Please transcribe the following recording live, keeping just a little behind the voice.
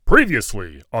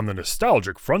Previously on the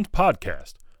Nostalgic Front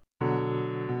podcast.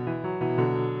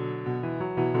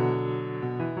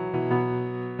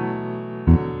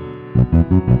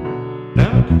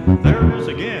 There it is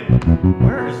again.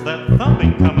 Where is that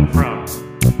thumping coming from?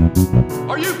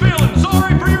 Are you feeling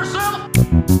sorry for yourself?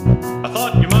 I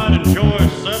thought you might enjoy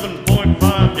 7.5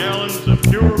 gallons of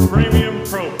pure premium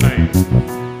propane.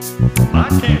 I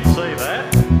can't say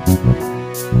that.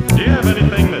 Do you have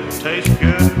anything that tastes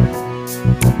good?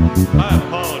 I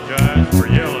apologize for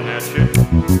yelling at you.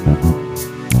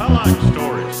 I like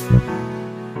stories.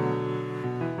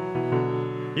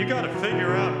 You gotta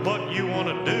figure out what you want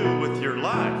to do with your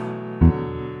life.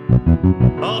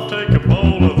 I'll take a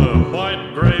bowl of the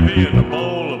white gravy and a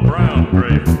bowl of brown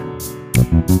gravy.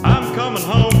 I'm coming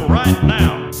home right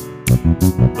now.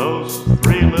 Those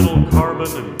 3 little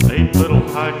carbon and 8 little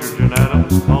hydrogen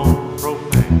atoms called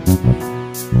propane.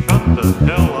 Shut the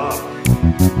hell up.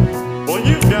 Well,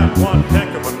 you've got one heck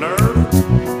of a nerve.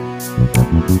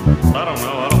 I don't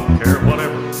know, I don't care,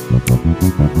 whatever.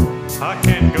 I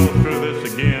can't go through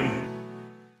this again.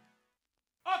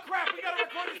 Oh crap, we gotta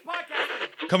record this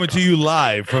podcast. Coming to you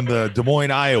live from the Des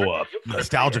Moines, Iowa,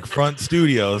 Nostalgic Front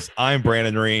Studios. I'm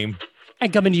Brandon Ream.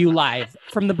 And coming to you live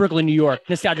from the Brooklyn, New York,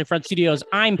 Nostalgic Front Studios,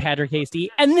 I'm Patrick Hasty,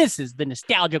 and this is the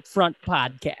Nostalgic Front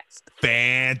Podcast.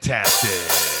 Fantastic.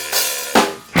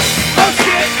 Oh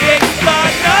shit, it's the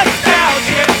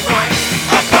Nostalgic Front,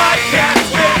 a podcast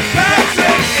with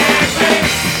Patrick and Ray.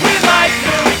 We like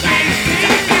movies,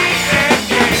 TV, and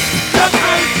games. Jump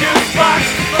through jukebox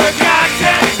for God's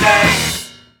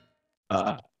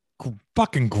sake.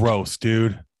 Fucking gross,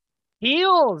 dude.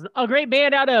 Heels, a great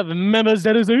band out of Memphis,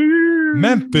 Tennessee.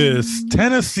 Memphis,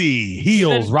 Tennessee.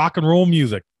 Heels, rock and roll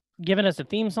music. Giving us a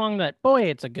theme song that, boy,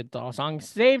 it's a good song.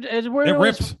 Saved as where It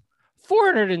rips.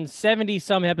 470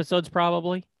 some episodes,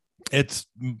 probably. It's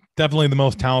definitely the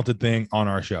most talented thing on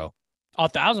our show.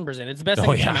 1,000%. It's the best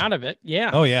thing to come out of it.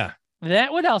 Yeah. Oh, yeah.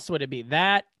 That, what else would it be?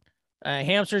 That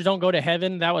hamsters don't go to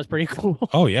heaven. That was pretty cool.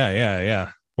 Oh,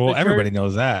 yeah. Well, everybody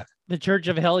knows that. The Church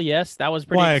of Hell, yes, that was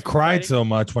pretty. Why I cried so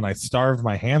much when I starved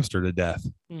my hamster to death.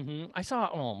 I saw,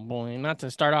 oh boy, not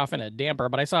to start off in a damper,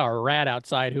 but I saw a rat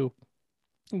outside who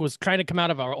was trying to come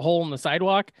out of a hole in the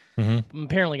sidewalk.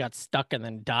 Apparently got stuck and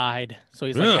then died. So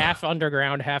he's like half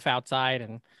underground, half outside,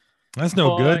 and that's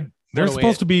no good. They're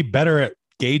supposed to be better at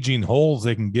gauging holes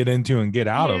they can get into and get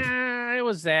out of. It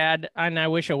was sad, and I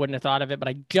wish I wouldn't have thought of it, but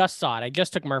I just saw it. I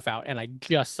just took Murph out, and I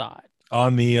just saw it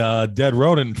on the dead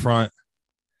rodent front.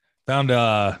 Found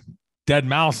a dead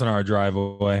mouse in our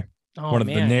driveway. One of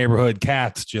the neighborhood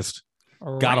cats just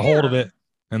got a hold of it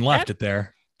and left it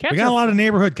there. We got a lot of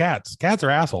neighborhood cats. Cats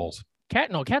are assholes.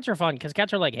 Cats are fun because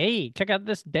cats are like, hey, check out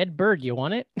this dead bird. You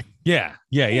want it? Yeah.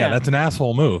 That's an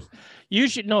asshole move. You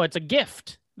should know it's a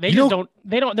gift.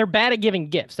 They're bad at giving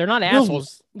gifts. They're not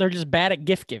assholes. They're just bad at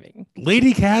gift giving.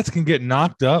 Lady cats can get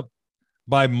knocked up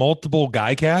by multiple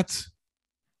guy cats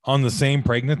on the same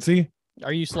pregnancy.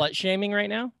 Are you slut shaming right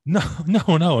now? No, not at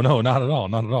all.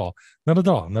 No, they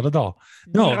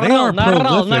are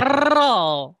prolific.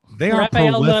 They are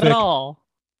prolific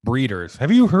breeders.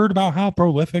 Have you heard about how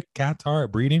prolific cats are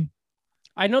at breeding?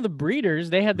 I know the breeders.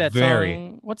 They had that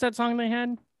song. What's that song they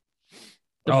had?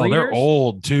 They're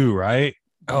old too, right?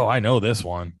 Oh, I know this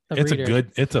one.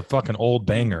 It's a fucking old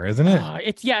banger, isn't it?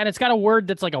 And it's got a word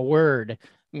that's like a word.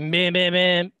 Beep, beep,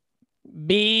 beep.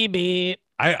 Beep, beep.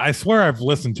 I swear I've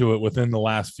listened to it within the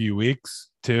last few weeks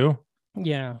too.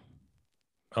 Yeah.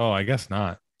 Oh, I guess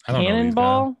not. I don't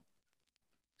Cannonball?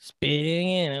 Spitting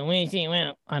in a windshield.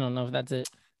 Well, I don't know if that's it.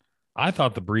 I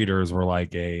thought the Breeders were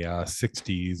like a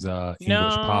 60s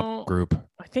English pop group.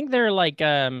 I think they're like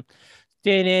can't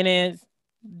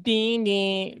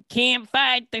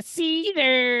fight the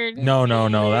cedar. No,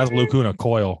 that's Lacuna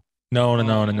Coil.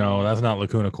 No, that's not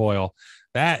Lacuna Coil.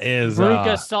 That is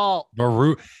Veruca Salt.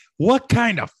 What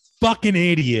kind of fucking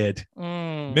idiot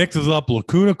mixes up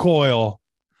Lacuna Coil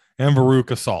and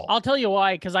Veruca Salt? I'll tell you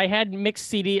why, because I had mixed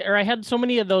CD, or I had so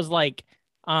many of those, like,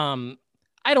 I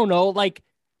don't know, like,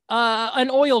 an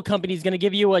oil company is going to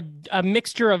give you a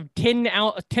mixture of 10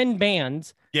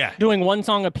 bands doing one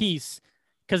song a piece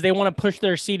because they want to push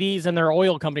their CDs and their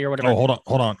oil company or whatever. Oh,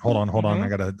 hold on. I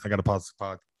gotta pause the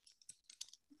pod.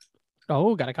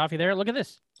 Oh, got a coffee there. Look at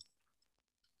this.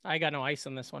 I got no ice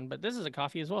on this one, but this is a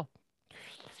coffee as well.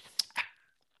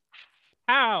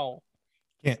 Ow.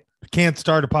 Can't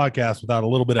start a podcast without a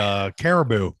little bit of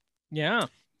caribou. Yeah.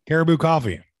 Caribou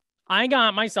coffee. I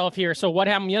got myself here. So what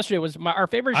happened yesterday was our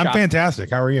favorite shop. I'm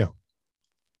fantastic. How are you?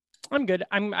 I'm good.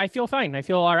 I feel fine. I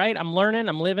feel all right. I'm learning.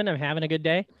 I'm living. I'm having a good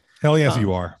day. Hell yes,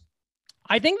 you are.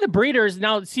 I think the Breeders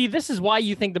now see. This is why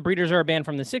you think the Breeders are a band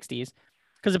from the '60s,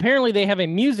 because apparently they have a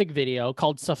music video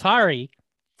called Safari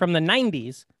from the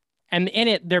 '90s, and in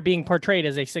it they're being portrayed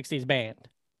as a '60s band.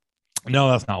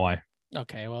 No, that's not why.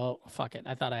 Okay, well, fuck it.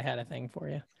 I thought I had a thing for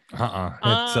you.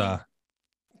 It's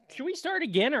Should we start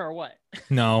again or what?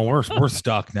 No, we're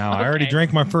stuck now. Okay. I already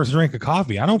drank my first drink of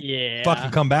coffee. I don't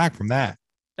fucking come back from that.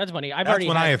 That's funny. That's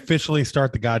when I officially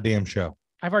start the goddamn show.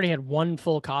 I've already had one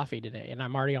full coffee today, and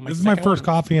I'm already on my. This is my first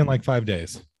coffee in like 5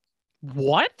 days.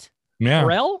 What? Yeah.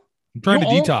 Rel? I'm trying to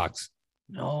detox.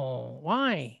 No.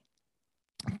 Why?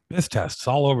 Piss tests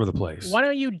all over the place. Why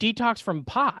don't you detox from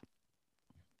pot?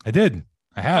 I did.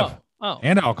 I have. Oh.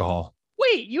 And alcohol.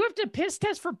 Wait, you have to piss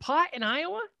test for pot in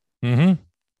Iowa? Mm-hmm.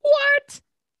 What?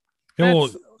 Yeah, well,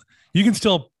 you can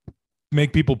still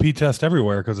make people pee test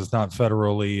everywhere because it's not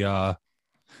federally.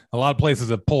 A lot of places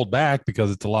have pulled back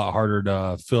because it's a lot harder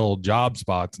to fill job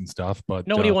spots and stuff. But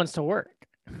nobody wants to work.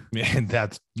 And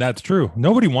that's true.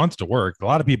 Nobody wants to work. A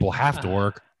lot of people have to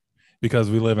work because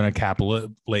we live in a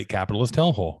late capitalist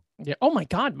hellhole. Yeah. Oh my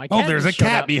God, my cat. Oh, there's a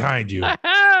cat behind you.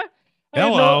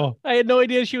 Hello. I had no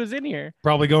idea she was in here.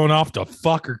 Probably going off to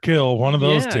fuck or kill one of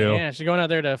those two. Yeah, she's going out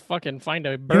there to fucking find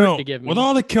a bird to give me. With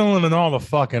all the killing and all the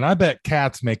fucking, I bet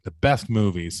cats make the best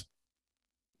movies.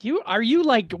 Are you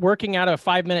like working out a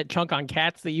 5-minute chunk on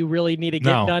cats that you really need to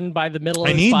get done by the middle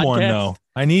of the podcast? I need one though.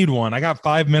 I need one. I got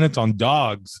 5 minutes on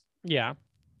dogs. Yeah.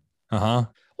 Uh-huh. Well,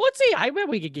 let's see. I bet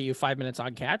we could get you 5 minutes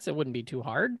on cats. It wouldn't be too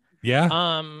hard. Yeah.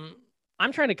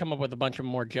 I'm trying to come up with a bunch of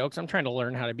more jokes. I'm trying to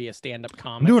learn how to be a stand-up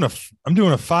comic. I'm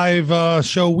doing a 5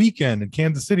 show weekend in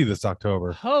Kansas City this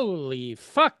October. Holy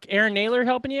fuck. Aaron Naylor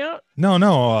helping you out?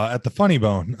 No, at the Funny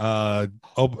Bone.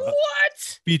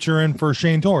 What? Featuring for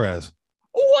Shane Torres.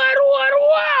 What?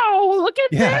 Wow. Look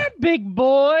at that, big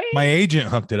boy. My agent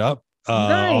hooked it up.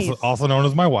 Nice. Also known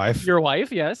as my wife. Your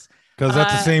wife, yes. Because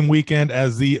that's the same weekend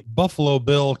as the Buffalo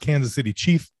Bill Kansas City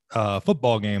Chief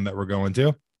football game that we're going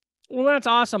to. Well, that's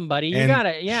awesome, buddy. You got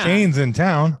it. Yeah. Shane's in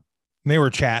town. And they were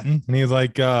chatting, and he was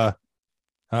like,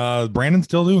 Brandon's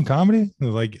still doing comedy? He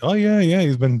was like, oh, yeah.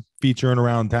 He's been featuring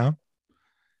around town,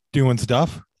 doing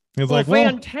stuff. He was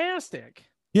fantastic.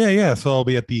 Yeah. So I'll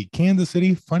be at the Kansas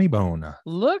City Funny Bone.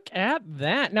 Look at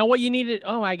that. Now, what you needed,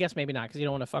 I guess maybe not, because you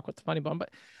don't want to fuck with the Funny Bone, but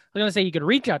I was going to say you could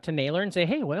reach out to Naylor and say,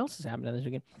 hey, what else is happening this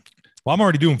weekend? Well, I'm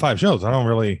already doing 5 shows. I don't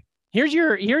really. Here's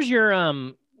your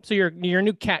so your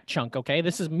new cat chunk, okay?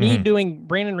 This is me doing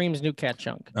Brandon Ream's new cat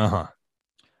chunk. Uh-huh.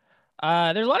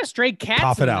 There's a lot of stray cats.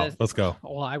 Cough it out. Let's go.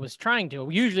 Well, I was trying to.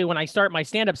 Usually when I start my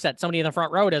stand-up set, somebody in the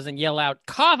front row doesn't yell out,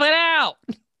 cough it out.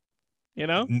 You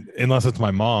know? Unless it's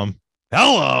my mom.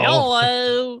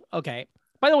 Hello. Okay.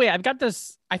 By the way, I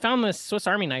found this Swiss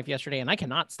Army knife yesterday, and I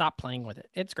cannot stop playing with it.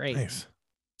 It's great. Nice.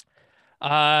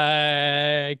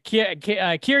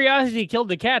 Curiosity killed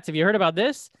the cats. Have you heard about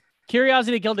this?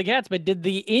 Curiosity killed the cats, but did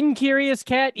the incurious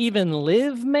cat even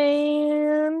live,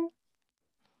 man?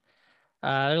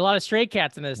 There's a lot of stray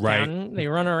cats in this town. They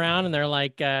run around and they're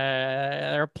like,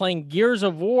 they're playing Gears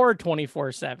of War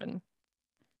 24/7.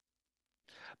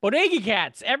 Bodega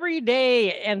cats every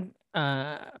day and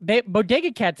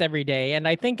bodega cats every day, and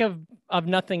I think of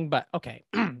nothing but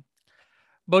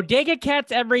bodega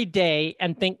cats every day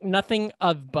and think nothing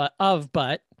of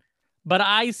but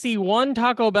I see one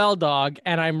Taco Bell dog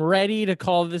and I'm ready to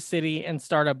call the city and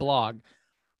start a blog.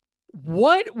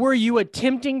 What were you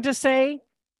attempting to say?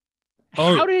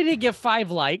 How did it get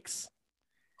 5 likes?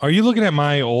 Are you looking at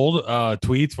my old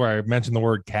tweets where I mentioned the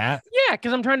word cat? Yeah,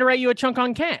 because I'm trying to write you a chunk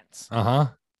on cats. Uh-huh.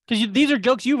 Because these are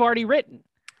jokes you've already written.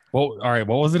 Well, all right.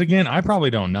 What was it again? I probably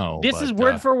don't know. This is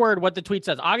word for word what the tweet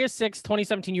says. August 6th,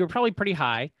 2017. You were probably pretty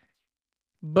high.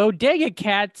 Bodega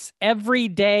cats every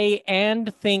day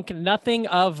and think nothing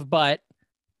of but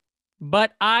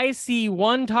I see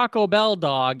one Taco Bell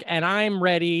dog and I'm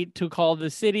ready to call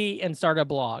the city and start a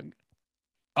blog.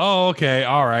 Oh, okay.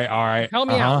 All right. Help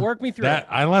me out. Work me through it.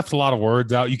 I left a lot of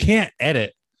words out. You can't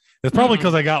edit. It's probably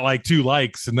because I got like 2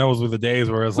 likes, and those were the days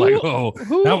where it's like,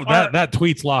 that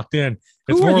tweet's locked in.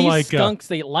 It's who more are these like skunks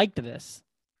that liked this.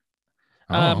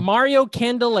 Mario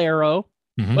Candelero.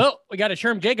 Mm-hmm. Well, we got a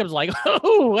Sherm Jacobs like,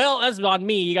 oh, well, that's on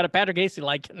me. You got a Patrick Casey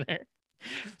like in there.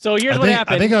 So here's what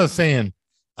happened. I think I was saying,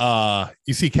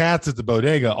 you see cats at the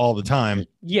bodega all the time.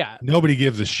 Yeah. Nobody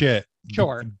gives a shit.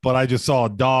 Sure. But I just saw a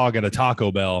dog at a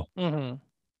Taco Bell, and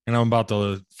I'm about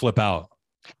to flip out.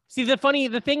 See,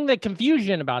 the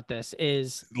confusion about this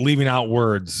is leaving out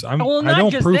words. I don't that,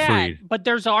 proofread. but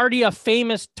there's already a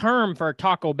famous term for a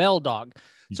Taco Bell dog.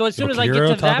 So as soon as I get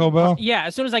to Taco Bell?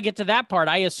 as soon as I get to that part,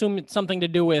 I assume it's something to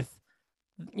do with,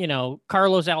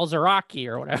 Carlos Alzaraki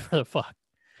or whatever the fuck.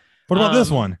 What about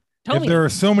this one? If there are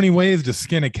so many ways to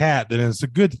skin a cat, then it's a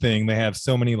good thing they have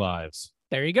so many lives.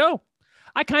 There you go.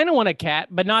 I kind of want a cat,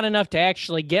 but not enough to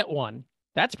actually get one.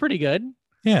 That's pretty good.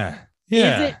 Yeah.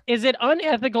 Yeah. Is it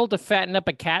unethical to fatten up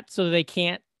a cat so they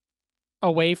can't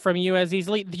away from you as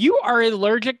easily? You are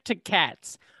allergic to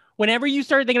cats. Whenever you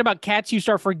start thinking about cats, you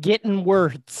start forgetting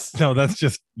words. No, that's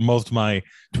just most of my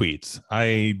tweets.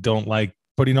 I don't like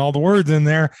putting all the words in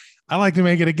there. I like to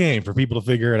make it a game for people to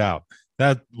figure it out.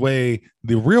 That way,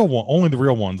 only the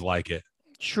real ones like it.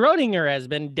 Schrodinger has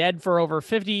been dead for over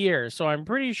 50 years, so I'm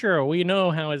pretty sure we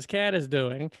know how his cat is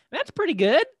doing. That's pretty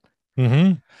good.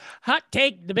 Mm-hmm. Hot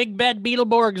take, The Big Bad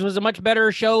Beetleborgs was a much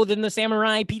better show than the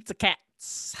Samurai Pizza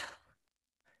Cats.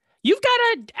 You've got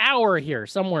an hour here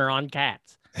somewhere on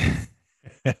cats.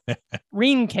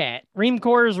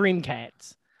 Reamcor's Ream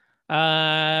Cats.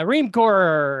 Reamcor,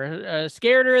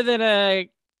 scareder than a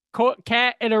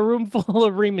cat in a room full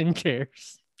of reaming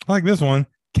chairs. I like this one.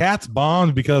 Cats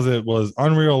bombed because it was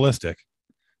unrealistic.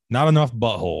 Not enough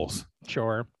buttholes.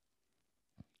 Sure.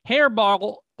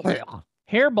 Hairballs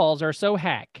are so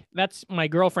hack. That's my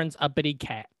girlfriend's uppity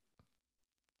cat.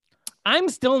 I'm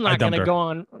still not going to go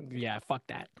on. Yeah, fuck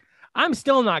that. I'm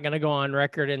still not going to go on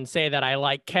record and say that I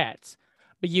like cats.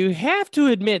 But you have to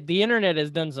admit the internet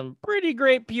has done some pretty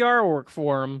great PR work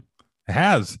for them. It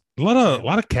has. A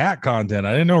lot of cat content.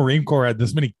 I didn't know Reamcore had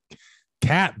this many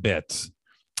cat bits.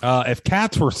 If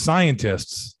cats were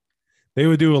scientists, they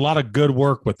would do a lot of good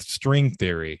work with string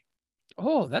theory.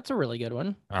 Oh, that's a really good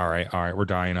one. All right. We're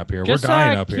dying up here. We're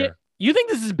dying up here. You think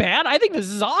this is bad? I think this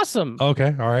is awesome.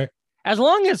 Okay. All right. As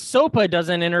long as SOPA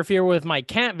doesn't interfere with my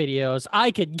cat videos, I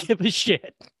could give a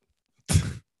shit.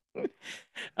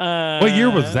 What year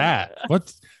was that?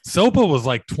 SOPA was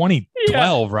like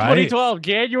 2012, right? 2012,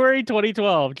 January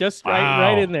 2012. Just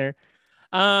right in there.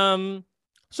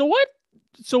 So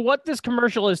what this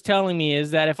commercial is telling me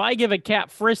is that if I give a cat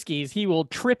Friskies, he will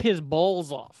trip his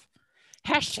balls off.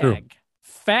 Hashtag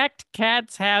fact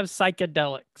cats have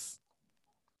psychedelics.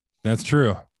 That's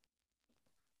true.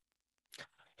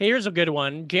 Here's a good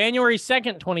one. January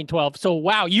 2nd, 2012. So,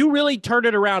 wow, you really turned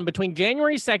it around between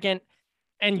January 2nd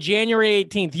and January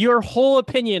 18th. Your whole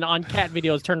opinion on cat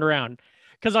videos turned around.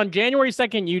 Because on January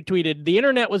 2nd, you tweeted, the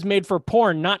internet was made for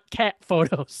porn, not cat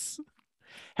photos.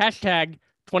 Hashtag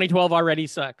 2012 already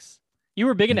sucks. You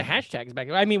were big into hashtags back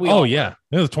then. I mean, yeah.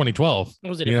 It was 2012. It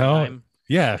was a different time.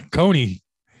 Yeah. Coney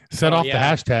set off the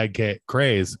hashtag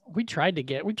craze. We tried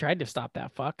to stop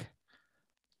that fuck.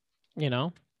 You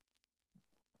know?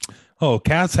 Oh,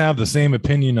 cats have the same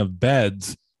opinion of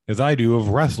beds as I do of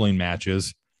wrestling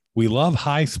matches. We love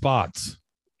high spots.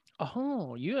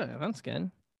 Oh, yeah, that's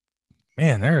good.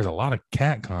 Man, there's a lot of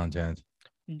cat content.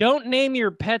 Don't name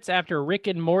your pets after Rick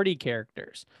and Morty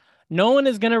characters. No one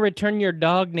is going to return your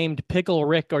dog named Pickle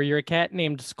Rick or your cat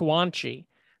named Squanchy.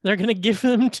 They're going to give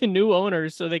them to new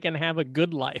owners so they can have a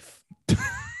good life.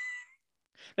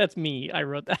 That's me. I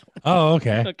wrote that one. Oh,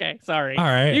 okay. Okay, sorry. All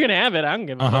right. You're going to have it. I don't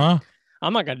give a fuck.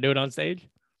 I'm not going to do it on stage.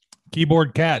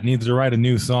 Keyboard Cat needs to write a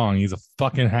new song. He's a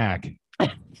fucking hack.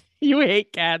 You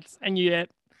hate cats, and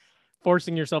yet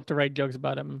forcing yourself to write jokes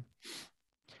about him.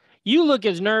 You look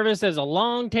as nervous as a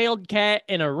long-tailed cat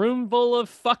in a room full of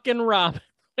fucking robins.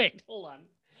 Wait, hold on.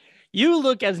 You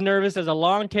look as nervous as a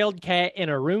long-tailed cat in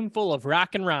a room full of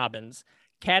rockin' robins.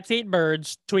 Cats eat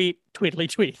birds. Tweet, tweetly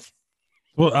tweet.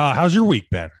 Well, how's your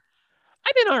week been?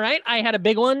 I've been all right. I had a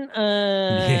big one.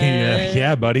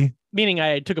 Yeah, buddy. Meaning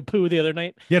I took a poo the other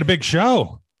night. You had a big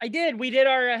show. I did. We did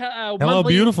our Hello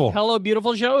Beautiful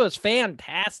show. It was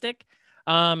fantastic.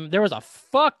 There was a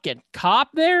fucking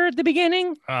cop there at the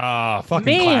beginning.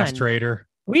 Fucking class traitor.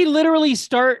 We literally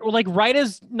start like right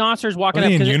as Nasser's walking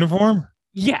up. In uniform?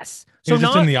 Yes. So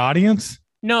just in the audience?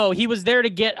 No, he was there to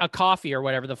get a coffee or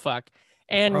whatever the fuck.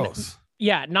 And gross.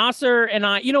 Yeah, Nasser and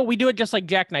I, we do it just like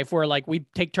Jackknife, where like we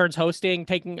take turns hosting,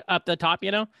 taking up the top,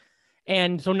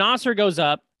 And so Nasser goes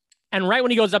up. And right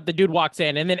when he goes up, the dude walks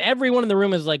in, and then everyone in the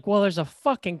room is like, well, there's a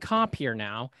fucking cop here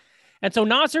now. And so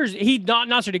Nasser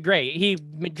did great. He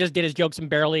just did his jokes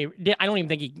and I don't even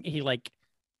think he like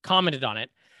commented on it.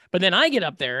 But then I get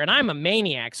up there and I'm a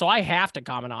maniac, so I have to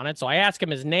comment on it. So I ask him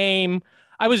his name.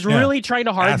 I was really trying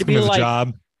to hard to be like,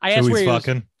 job. I asked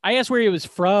where he was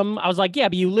from. I was like, yeah,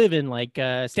 but you live in like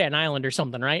Staten Island or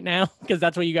something right now, because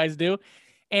that's what you guys do.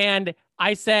 And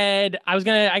I said, I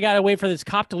got to wait for this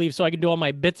cop to leave so I could do all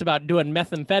my bits about doing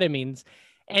methamphetamines.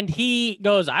 And he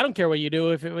goes, I don't care what you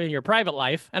do in your private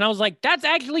life. And I was like, that's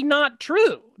actually not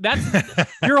true. That's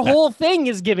your whole thing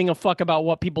is giving a fuck about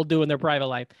what people do in their private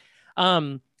life.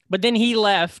 But then he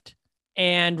left.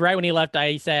 And right when he left,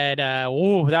 I said,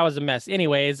 oh, that was a mess.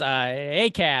 Anyways, A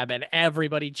cab, and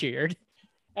everybody cheered.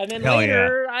 And then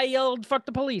later, I yelled "fuck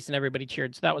the police" and everybody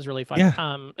cheered. So that was really fun. Yeah.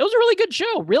 It was a really good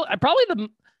show. Probably the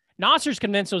Nasser's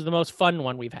Convinced was the most fun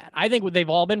one we've had. I think they've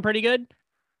all been pretty good,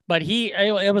 but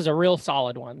it was a real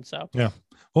solid one. So yeah.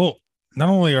 Well, not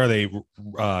only are they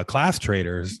class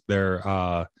traitors, their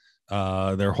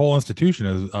whole institution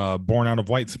is born out of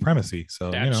white supremacy.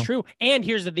 So that's true. And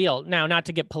here's the deal. Now, not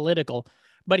to get political,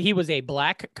 but he was a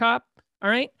black cop. All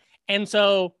right. And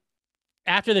so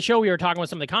after the show, we were talking with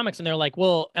some of the comics and they're like,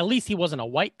 well, at least he wasn't a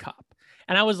white cop.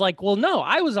 And I was like, well, no,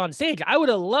 I was on stage. I would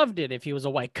have loved it if he was a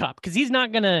white cop because he's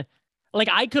not going to, like,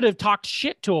 I could have talked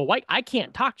shit to a white. I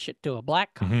can't talk shit to a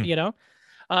black cop, you know?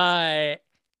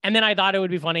 And then I thought it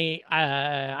would be funny.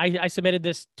 I submitted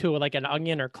this to like an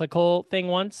Onion or Clickhole thing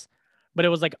once, but it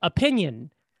was like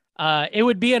opinion. It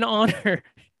would be an honor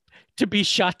to be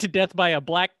shot to death by a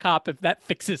black cop if that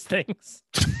fixes things.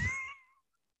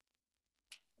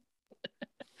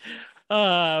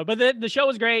 But the show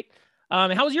was great.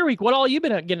 How was your week? What all you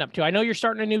been getting up to? I know you're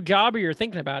starting a new job or you're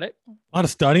thinking about it. A lot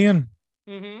of studying.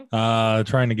 Mm-hmm.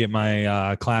 Trying to get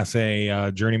my Class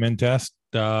A journeyman test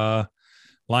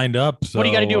lined up. So, what do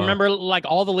you got to do? Remember like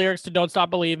all the lyrics to "Don't Stop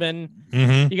Believing."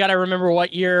 Mm-hmm. You got to remember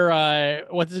what year.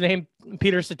 What's his name?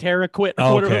 Peter Cetera quit.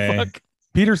 Okay. Whatever the fuck.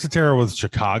 Peter Cetera was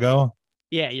Chicago.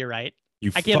 Yeah, you're right.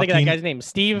 I can't think of that guy's name.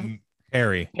 Steve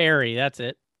Perry. Perry. That's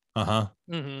it. Uh-huh.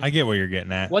 Mm-hmm. I get what you're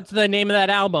getting at. What's the name of that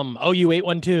album?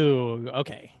 OU812.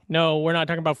 Okay. No, we're not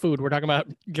talking about food. We're talking about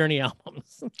Journey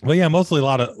albums. Well, yeah, mostly a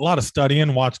lot of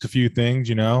studying. Watched a few things,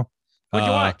 you know. What'd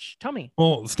you watch? Tell me.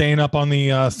 Well, staying up on the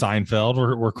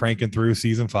Seinfeld. We're cranking through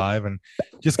season 5, and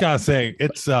just gotta say,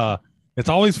 it's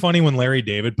always funny when Larry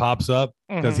David pops up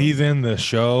because he's in the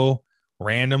show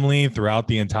randomly throughout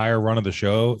the entire run of the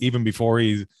show, even before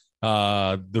he's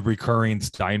the recurring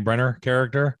Steinbrenner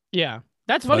character. Yeah.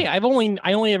 That's funny. But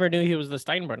I only ever knew he was the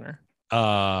Steinbrenner.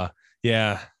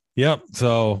 Yeah. Yep.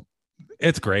 So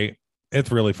it's great. It's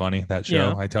really funny, that show.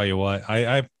 Yeah. I tell you what,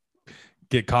 I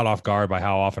get caught off guard by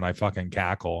how often I fucking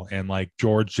cackle. And like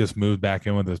George just moved back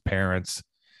in with his parents.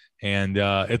 And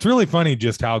it's really funny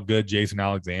just how good Jason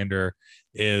Alexander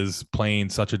is playing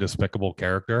such a despicable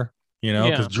character, you know,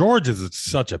 because George is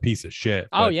such a piece of shit.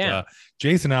 Oh, yeah.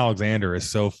 Jason Alexander is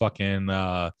so fucking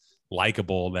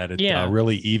likable that it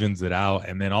really evens it out.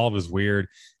 And then all of his weird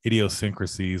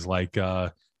idiosyncrasies like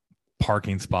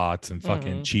parking spots and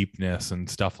fucking cheapness and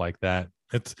stuff like that.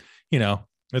 It's, you know,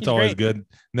 it's always good. And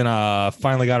then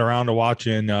finally got around to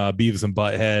watching Beavis and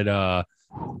Butthead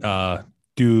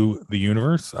do the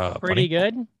universe. Pretty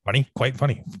good. Funny, quite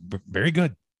funny. Very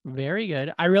good. Very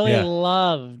good. I really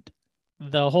loved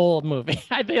the whole movie.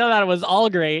 I thought it was all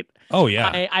great. Oh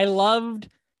yeah. I loved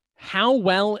how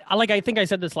well, like, I think I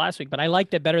said this last week, but I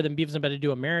liked it better than Beavis and Butthead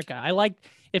Do America.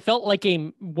 It felt like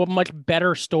a much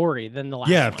better story than the last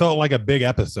one. Yeah, it felt like a big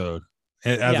episode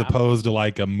as opposed to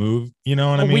like a move. You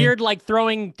know what I mean? Weird, like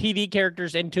throwing TV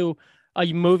characters into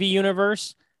a movie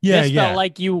universe. Yeah, this felt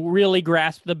like you really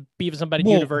grasped the Beavis and Butthead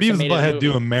universe. Beavis and Butthead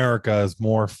Do America is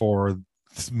more for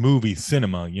movie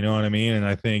cinema. You know what I mean? And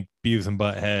I think Beavis and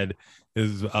Butthead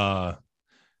is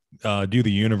Do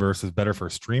the Universe is better for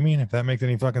streaming, if that makes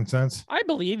any fucking sense. I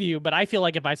believe you, but I feel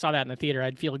like if I saw that in the theater,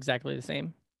 I'd feel exactly the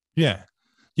same. Yeah.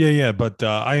 But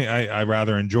I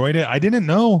rather enjoyed it. I didn't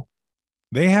know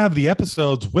they have the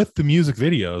episodes with the music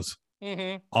videos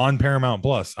on Paramount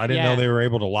Plus. I didn't know they were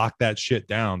able to lock that shit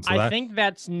down. So I think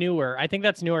that's newer.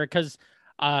 Because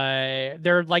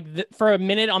they're like for a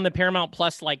minute on the Paramount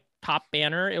Plus like top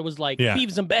banner, it was like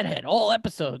Beavis and Butthead, all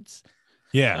episodes.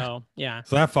 Yeah.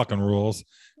 So that fucking rules.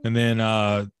 And then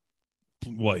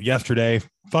yesterday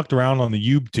fucked around on the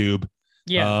YouTube.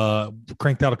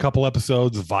 Cranked out a couple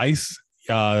episodes of Vice.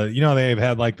 They've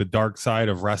had like the dark side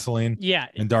of wrestling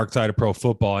and dark side of pro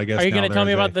football, I guess. Are you going to tell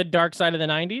me about the dark side of the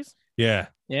 90s?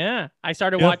 Yeah. I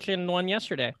started watching one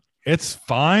yesterday. It's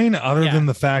fine other than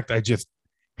the fact I just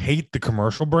hate the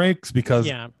commercial breaks because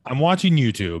I'm watching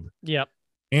YouTube. Yep.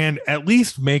 And at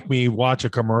least make me watch a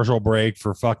commercial break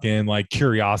for fucking like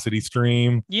Curiosity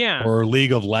Stream or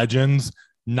League of Legends,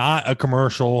 not a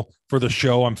commercial for the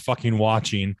show I'm fucking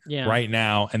watching right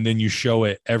now. And then you show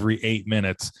it every 8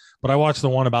 minutes. But I watched the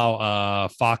one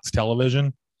about Fox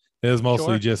Television. It was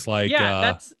mostly just like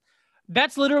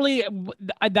that's literally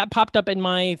that popped up in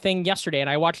my thing yesterday, and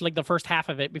I watched like the first half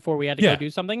of it before we had to go do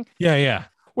something. Yeah.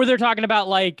 Where they're talking about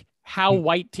like how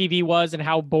white TV was and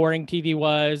how boring TV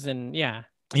was, and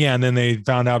and then they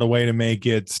found out a way to make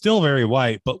it still very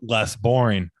white but less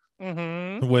boring.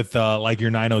 With like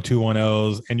your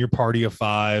 90210s and your Party of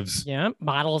Fives.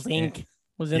 Models Inc.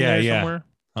 was in there somewhere.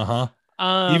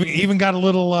 Even got a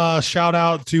little shout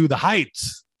out to The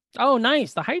Heights. Oh,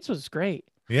 nice. The Heights was great.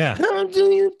 Yeah. Come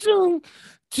to your tongue,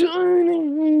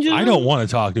 I don't want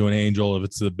to talk to an angel if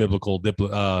it's the biblical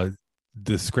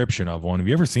description of one. Have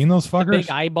you ever seen those fuckers? The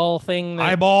big eyeball thing.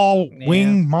 Eyeball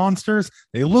wing monsters.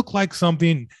 They look like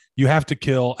something you have to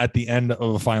kill at the end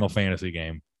of a Final Fantasy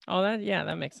game. Oh,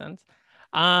 that makes sense.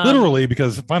 Literally,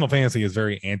 because Final Fantasy is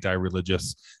very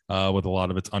anti-religious with a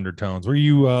lot of its undertones, where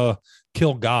you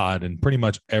kill God in pretty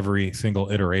much every single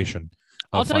iteration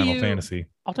of Final Fantasy.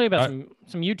 I'll tell you about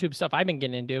some YouTube stuff I've been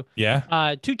getting into.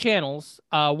 Yeah. 2 channels.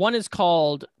 One is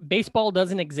called Baseball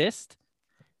Doesn't Exist,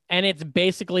 and it's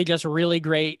basically just really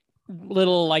great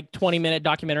little 20-minute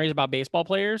documentaries about baseball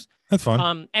players. That's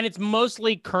fun. And it's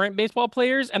mostly current baseball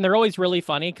players, and they're always really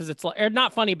funny because it's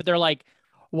not funny, but they're like,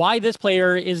 why this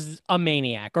player is a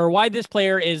maniac or why this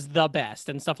player is the best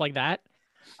and stuff like that.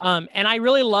 And I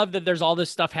really love that there's all this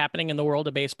stuff happening in the world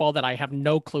of baseball that I have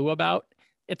no clue about.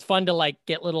 It's fun to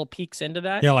get little peeks into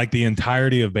that. Yeah, like the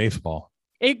entirety of baseball.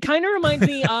 It kind of reminds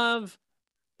me of,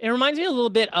 a little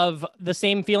bit of the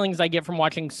same feelings I get from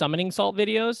watching Summoning Salt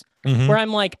videos, where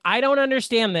I'm like, I don't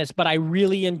understand this, but I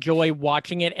really enjoy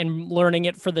watching it and learning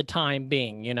it for the time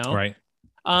being, Right.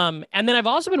 And then I've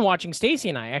also been watching Stacy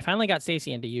and I finally got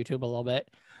Stacy into YouTube a little bit.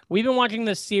 We've been watching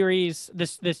this series,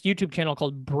 this YouTube channel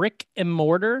called Brick and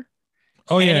Mortar.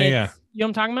 Oh, yeah, yeah. You know what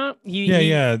I'm talking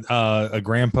about? A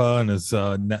grandpa and his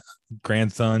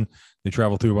grandson, they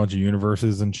travel through a bunch of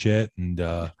universes and shit.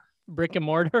 And Brick and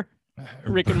Mortar,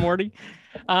 Rick and Morty.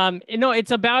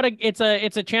 It's about it's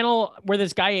a channel where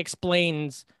this guy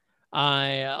explains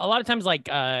a lot of times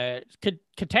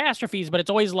catastrophes, but it's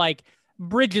always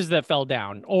bridges that fell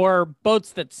down or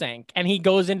boats that sank. And he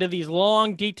goes into these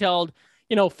long, detailed,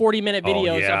 40-minute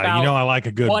videos about I like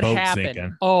a good what boat happened.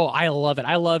 sinking. Oh, I love it.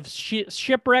 I love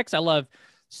shipwrecks. I love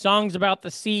songs about the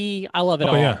sea. I love it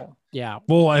all. Yeah. Yeah.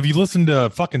 Well, have you listened to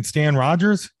fucking Stan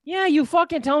Rogers? Yeah, you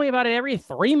fucking tell me about it every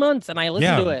 3 months and I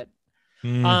listen to it. I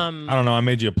don't know. I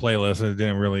made you a playlist.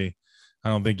 I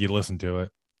don't think you listened to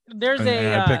it.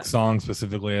 I picked songs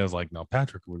specifically. I was like, no,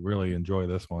 Patrick would really enjoy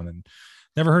this one. And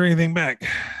never heard anything back.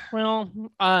 Well,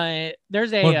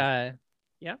 there's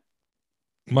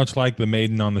much like The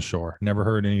Maiden on the Shore. Never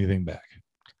heard anything back.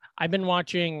 I've been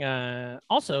watching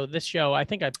also this show. I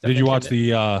think Did you watch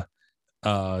the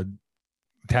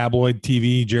tabloid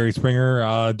TV Jerry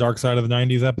Springer Dark Side of the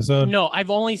 90s episode? No, I've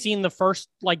only seen the first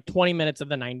 20 minutes of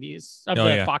the 90s of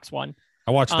the Fox one.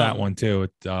 I watched that one too.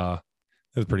 It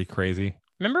was pretty crazy.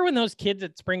 Remember when those kids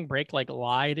at spring break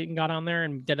lied and got on there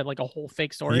and did a whole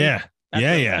fake story? Yeah.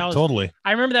 Totally.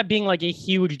 I remember that being a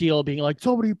huge deal, being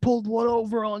somebody pulled one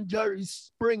over on Jerry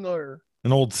Springer.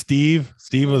 And old Steve.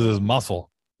 Steve was his muscle.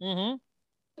 Mm-hmm.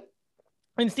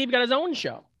 And Steve got his own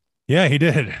show. Yeah, he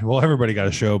did. Well, everybody got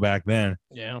a show back then.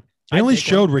 Yeah. I only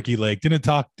showed Ricky Lake. Didn't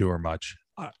talk to her much.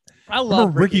 I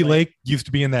love Ricky Lake used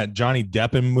to be in that Johnny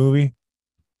Depp movie.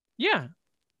 Yeah.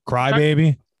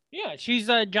 Crybaby. Yeah, she's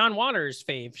John Waters'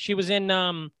 fave. She was in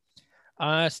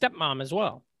Stepmom as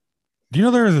well. Do you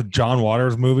know there is a John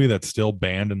Waters movie that's still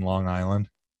banned in Long Island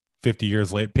 50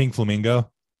 years late? Pink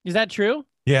Flamingo. Is that true?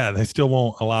 Yeah, they still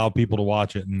won't allow people to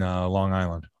watch it in Long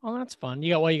Island. Oh, that's fun.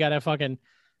 You got to fucking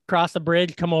cross the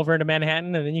bridge, come over into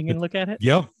Manhattan, and then you can look at it.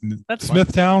 Yep. That's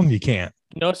Smithtown, you can't.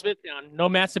 No Smithtown, no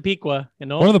Massapequa.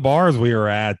 One of the bars we were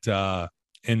at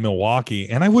in Milwaukee,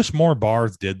 and I wish more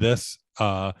bars did this,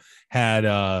 had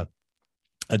a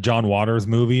John Waters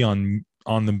movie on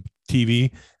the TV.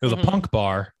 It was a punk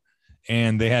bar.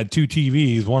 And they had 2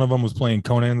 TVs. One of them was playing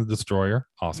Conan the Destroyer.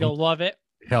 Awesome. You'll love it.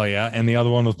 Hell yeah. And the other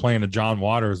one was playing a John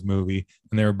Waters movie.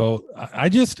 And they were both. I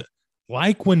just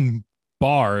like when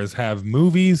bars have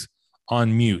movies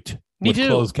on mute with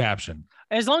closed caption.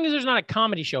 As long as there's not a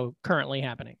comedy show currently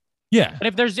happening. Yeah. But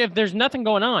if there's nothing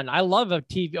going on, I love a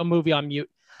movie on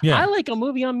mute. Yeah. I like a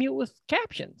movie on mute with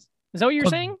captions. Is that what you're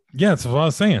saying? Yeah, that's what I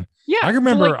was saying. Yeah. I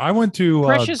remember I went to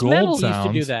Precious Gold Metal Sounds. used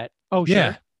to do that. Oh, sure.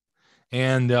 Yeah.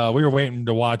 And we were waiting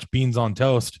to watch Beans on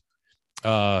Toast, me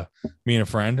and a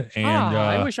friend. And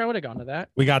I wish I would have gone to that.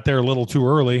 We got there a little too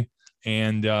early,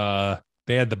 and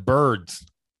they had the Birds.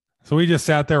 So we just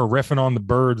sat there riffing on the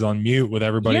Birds on mute with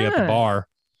everybody at the bar,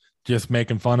 just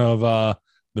making fun of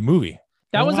the movie.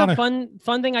 That was a fun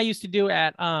thing I used to do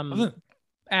at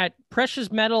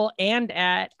Precious Metal and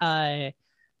at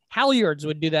Halyards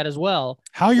would do that as well.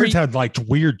 Halyards had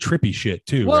weird trippy shit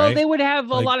too. Well, right? they would have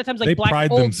a lot of times they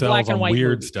pride themselves black and white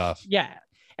weird movies. Stuff. Yeah.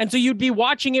 And so you'd be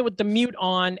watching it with the mute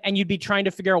on and you'd be trying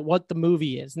to figure out what the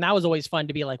movie is. And that was always fun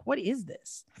to be like, what is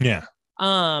this? Yeah.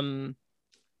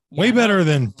 Way better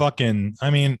than fucking, I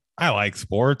mean, I like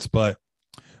sports, but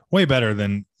way better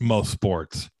than most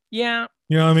sports. Yeah.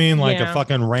 You know what I mean? Like a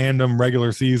fucking random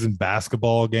regular season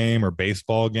basketball game or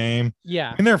baseball game.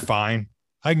 Yeah. And they're fine.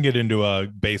 I can get into a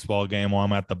baseball game while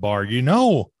I'm at the bar. You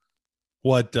know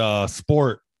what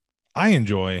sport I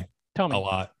enjoy a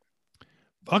lot?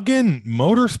 Fucking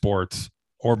motorsports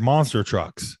or monster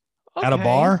trucks at a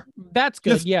bar. That's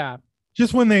good.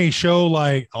 Just when they show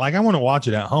like I want to watch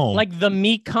it at home. Like the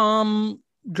Mecom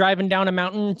driving down a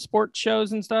mountain sports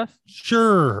shows and stuff.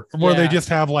 Sure. Where they just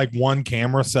have like one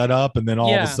camera set up and then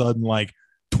all of a sudden like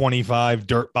 25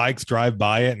 dirt bikes drive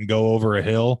by it and go over a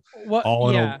hill all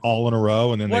in a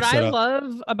row. And then what I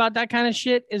love about that kind of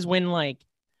shit is when like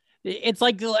it's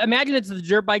like, imagine it's the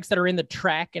dirt bikes that are in the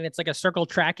track and it's like a circle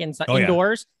track inside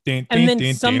indoors. And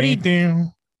then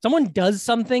someone does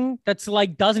something that's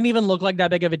like doesn't even look like that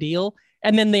big of a deal.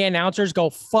 And then the announcers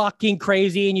go fucking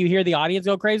crazy and you hear the audience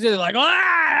go crazy. They're like,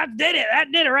 that did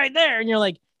it right there. And you're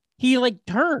like, he like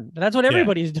turned. That's what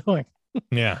everybody's doing.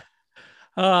 Yeah.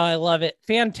 Oh, I love it.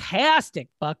 Fantastic,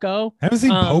 bucko. I haven't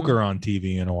seen poker on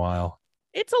TV in a while.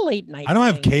 It's a late night. I don't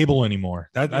have cable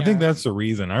anymore. I think that's the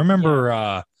reason. I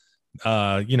remember,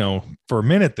 for a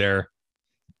minute there,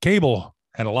 cable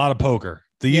had a lot of poker.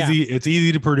 It's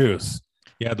easy to produce.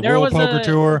 You had the World Poker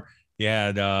Tour. You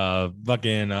had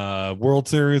fucking World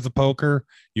Series of Poker.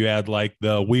 You had like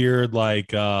the weird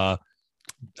NBC.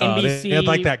 They had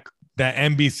like that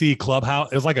NBC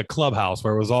clubhouse. It was like a clubhouse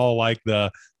where it was all like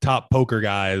the top poker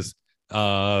guys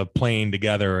playing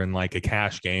together in like a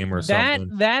cash game or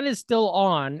something. That is still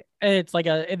on. It's like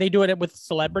they do it with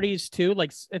celebrities too.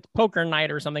 Like it's poker night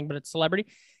or something, but it's celebrity.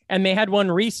 And they had one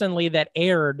recently that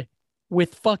aired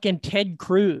with fucking Ted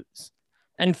Cruz.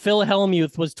 And Phil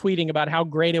Hellmuth was tweeting about how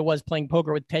great it was playing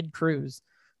poker with Ted Cruz.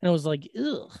 And it was like,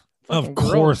 ugh. Of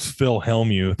course, Phil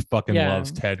Hellmuth fucking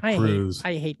loves Ted Cruz.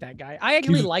 I hate that guy. I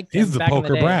actually liked him. He's the back poker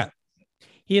in the day. brat.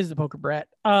 He is the poker brat.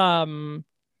 I've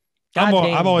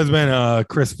always been a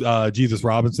Chris Jesus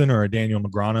Robinson or a Daniel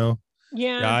Negreanu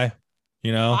guy.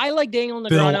 You know, I like Daniel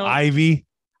Negreanu. Phil Ivey.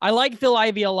 I like Phil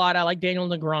Ivey a lot. I like Daniel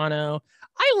Negreanu.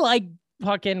 I like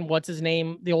fucking what's his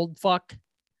name, the old fuck.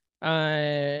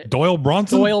 Doyle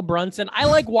Brunson. I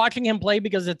like watching him play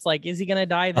because it's like, is he gonna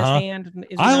die this hand?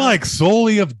 I like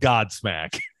Solely of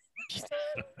Godsmack.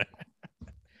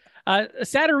 Joe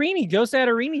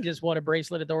Satarini just won a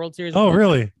bracelet at the World Series. Oh,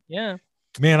 really? Yeah.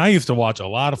 Man, I used to watch a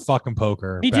lot of fucking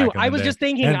poker. Me too. I was just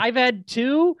thinking, I've had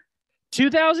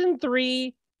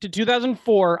 2003 to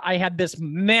 2004. I had this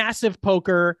massive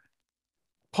poker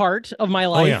part of my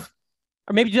life,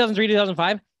 or maybe 2003,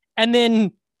 2005, and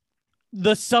then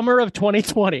the summer of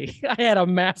 2020, I had a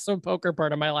massive poker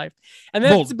part of my life. And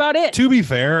that's about it. To be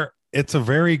fair, it's a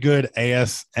very good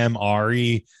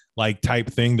ASMR-y like type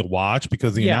thing to watch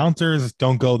because the announcers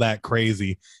don't go that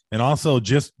crazy. And also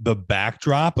just the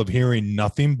backdrop of hearing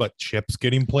nothing but chips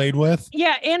getting played with.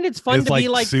 Yeah. And it's fun to be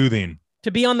like soothing.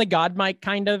 To be on the God mic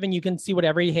kind of, and you can see what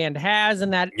every hand has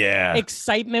and that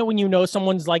excitement when you know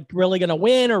someone's like really going to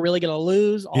win or really going to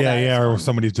lose. Or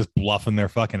somebody's just bluffing their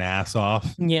fucking ass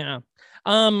off. Yeah.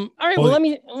 All right. Well, let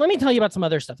me tell you about some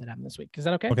other stuff that happened this week. Is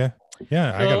that okay? Okay.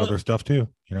 Yeah, I got other stuff too.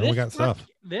 You know, we got stuff.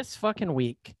 This fucking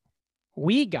week,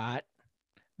 we got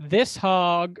this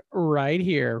hog right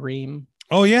here, Reem.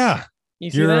 Oh yeah.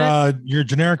 You see that? Your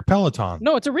generic Peloton.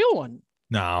 No, it's a real one.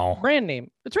 No. Brand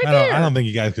name. It's right there. I don't think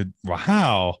you guys could.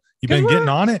 Wow. You've been getting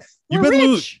on it. You've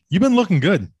been looking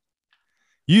good.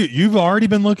 You've already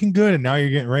been looking good, and now you're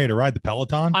getting ready to ride the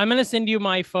Peloton. I'm gonna send you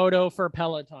my photo for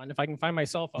Peloton if I can find my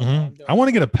cell phone. Mm-hmm. I want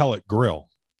to get a pellet grill.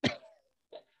 I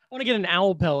want to get an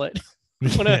owl pellet. I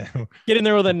want to get in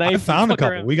there with a knife. I found a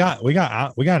couple. Around. We got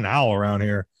an owl around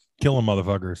here killing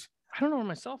motherfuckers. I don't know where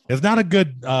my cell phone. It's not a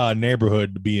good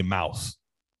neighborhood to be a mouse.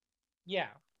 Yeah,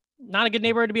 not a good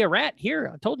neighborhood to be a rat.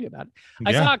 Here, I told you about it.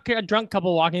 I saw a drunk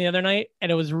couple walking the other night, and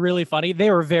it was really funny.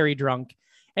 They were very drunk.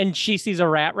 And she sees a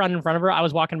rat run in front of her. I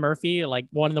was walking Murphy at like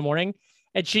 1 a.m.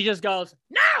 and she just goes,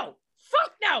 "No,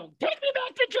 fuck no, take me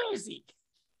back to Jersey."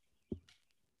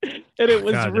 And it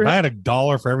was if I had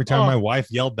 $1 for every time my wife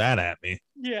yelled that at me.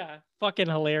 Yeah, fucking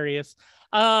hilarious.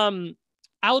 I'll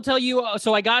tell you.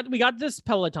 So we got this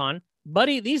Peloton,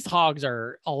 buddy. These hogs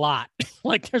are a lot.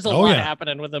 Like there's a lot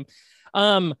happening with them.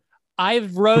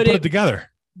 I've put it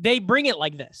together. They bring it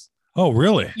like this. Oh,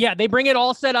 really? Yeah, they bring it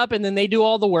all set up and then they do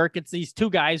all the work. It's these two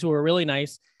guys who are really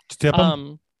nice. Tip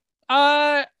them?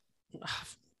 Yeah,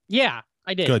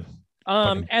 I did. Good.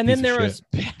 And then there was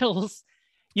pedals.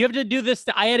 You have to do this.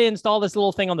 I had to install this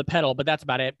little thing on the pedal, but that's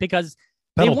about it because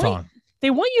they want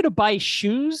you to buy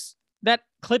shoes that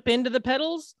clip into the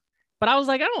pedals. But I was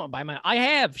like, I don't want to buy I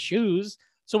have shoes.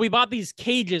 So we bought these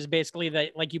cages basically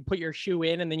that like you put your shoe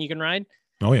in and then you can ride.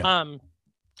 Oh, yeah.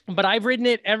 but I've ridden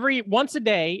it once a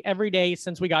day, every day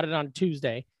since we got it on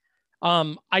Tuesday.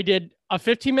 I did a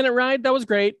 15-minute ride. That was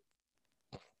great.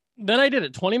 Then I did a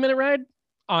 20-minute ride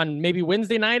on maybe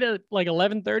Wednesday night at like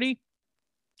 11:30.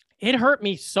 It hurt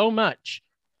me so much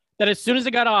that as soon as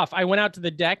it got off, I went out to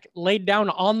the deck, laid down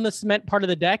on the cement part of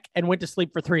the deck, and went to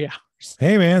sleep for 3 hours.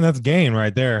 Hey, man, that's gain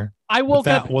right there. I woke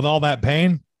up with all that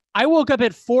pain. I woke up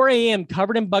at 4 a.m.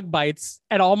 covered in bug bites,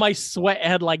 and all my sweat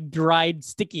had like dried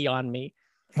sticky on me.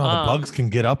 Oh, the bugs can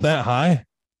get up that high?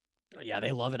 Yeah,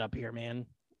 they love it up here, man.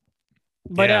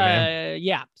 But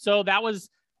yeah, so that was,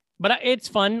 but it's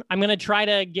fun. I'm going to try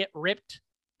to get ripped,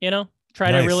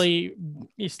 try to really,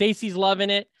 Stacy's loving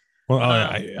it. Well,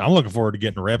 I'm looking forward to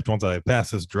getting ripped once I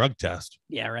pass this drug test.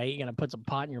 Yeah, right. You're going to put some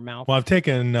pot in your mouth. Well, I've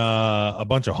taken a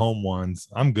bunch of home ones.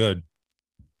 I'm good.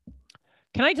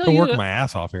 Can I tell you? Work my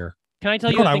ass off here. Can I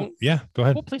tell you? Yeah, go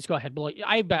ahead. Well, please go ahead.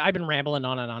 I've been rambling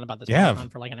on and on about this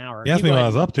for like an hour. You asked me what I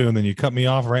was up to, and then you cut me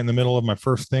off right in the middle of my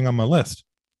first thing on my list.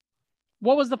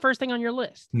 What was the first thing on your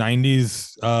list?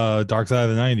 90s, Dark Side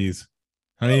of the 90s.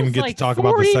 I didn't even get to talk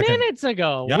about the second. 40 minutes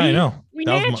ago. Yeah, I know. We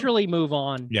naturally move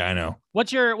on. Yeah, I know.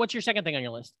 What's your second thing on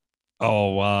your list?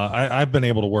 Oh, I've been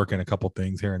able to work in a couple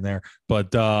things here and there,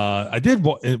 but I did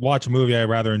watch a movie I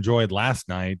rather enjoyed last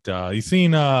night. You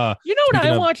seen? You know what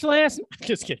I watched last?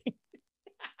 Just kidding.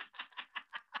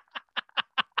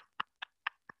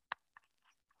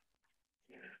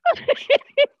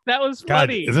 That was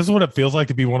funny. God, is this what it feels like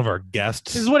to be one of our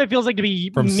guests? This is what it feels like to be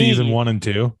from season 1 and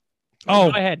 2.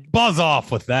 Oh, go ahead. Buzz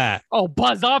off with that. Oh,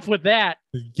 buzz off with that.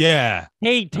 Yeah.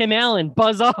 Hey, Tim Allen,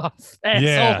 buzz off.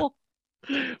 Asshole.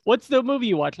 Yeah. What's the movie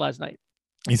you watched last night?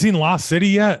 You seen Lost City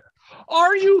yet?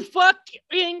 Are you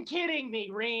fucking kidding me,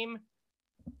 Reem?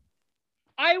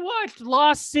 I watched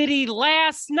Lost City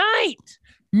last night.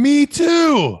 Me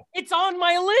too. It's on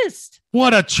my list.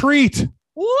 What a treat.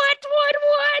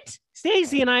 What?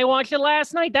 Stacey and I watched it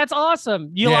last night. That's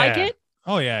awesome. You like it?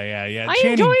 Oh, yeah. I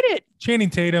enjoyed it. Channing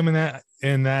Tatum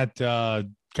in that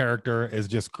character is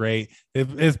just great.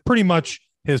 It's pretty much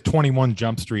his 21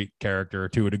 Jump Street character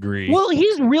to a degree. Well,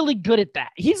 he's really good at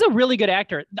that. He's a really good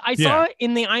actor. I saw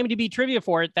in the IMDb trivia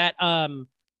for it that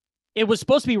it was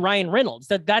supposed to be Ryan Reynolds.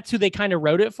 That's who they kind of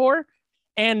wrote it for,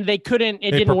 and they couldn't.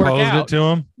 It didn't work out. They proposed it to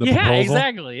him. Yeah,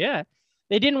 exactly. Yeah,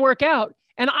 they didn't work out.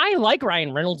 And I like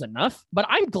Ryan Reynolds enough, but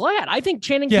I'm glad. I think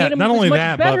Channing Tatum not is only much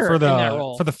that, better but in that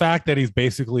role. for the fact that he's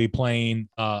basically playing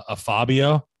a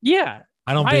Fabio. Yeah.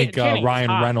 I don't think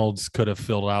Ryan Reynolds could have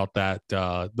filled out that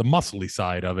the muscly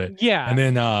side of it. Yeah. And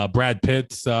then Brad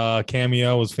Pitt's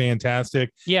cameo was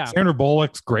fantastic. Yeah. Sandra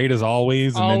Bullock's great as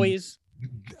always. And always.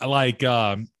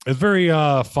 Then, it's very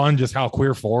fun just how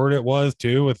queer forward it was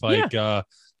too, with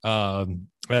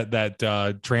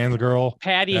that trans girl.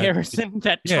 Patty Harrison,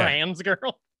 trans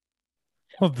girl.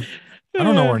 Well, I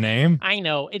don't know her name. I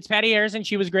know. It's Patty Harrison.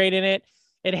 She was great in it.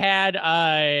 It had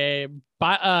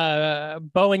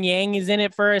Bowen Yang is in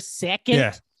it for a second.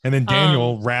 Yeah. And then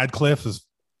Daniel Radcliffe is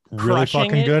really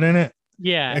fucking good in it.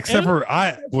 Yeah. Except for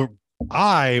I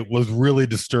was really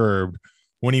disturbed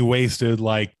when he wasted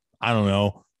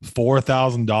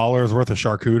 $4,000 worth of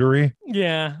charcuterie.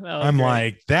 Yeah. I'm great.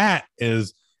 Like, that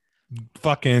is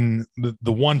fucking the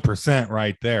 1%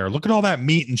 right there. Look at all that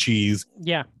meat and cheese.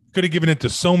 Yeah. Could have given it to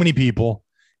so many people.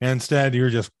 And instead, you're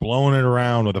just blowing it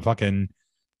around with a fucking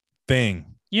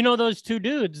thing. You know, those two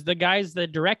dudes, the guys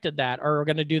that directed that, are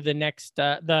going to do the next,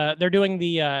 they're doing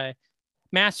the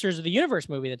Masters of the Universe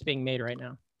movie that's being made right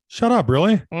now. Shut up,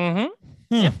 really? Mm-hmm.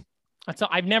 Yeah.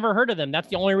 I've never heard of them. That's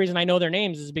the only reason I know their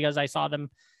names is because I saw them,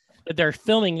 that they're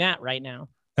filming that right now.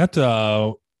 That's,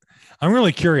 I'm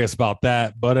really curious about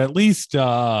that, but at least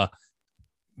the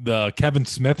Kevin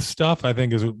Smith stuff, I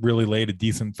think, has really laid a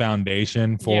decent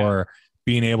foundation for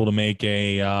being able to make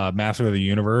a Master of the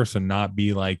Universe and not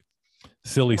be like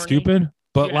silly, corny, stupid,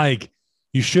 but like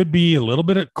you should be a little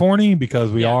bit corny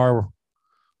because we are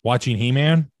watching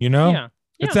He-Man, you know? Yeah.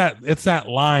 It's that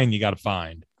line you got to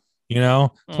find, you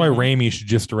know? That's why Raimi should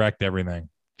just direct everything.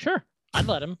 Sure. I'd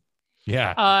let him.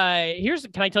 Yeah.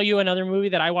 Can I tell you another movie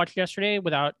that I watched yesterday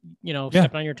without,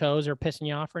 stepping on your toes or pissing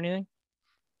you off or anything?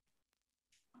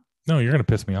 No, you're going to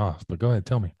piss me off, but go ahead.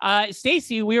 Tell me.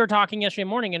 Stacey, we were talking yesterday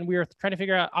morning and we were trying to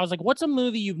figure out, I was like, what's a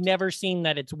movie you've never seen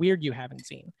that it's weird you haven't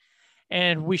seen?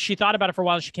 And she thought about it for a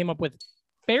while. She came up with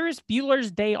Ferris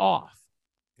Bueller's Day Off.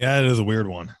 Yeah, it is a weird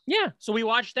one. Yeah. So we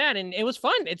watched that and it was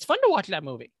fun. It's fun to watch that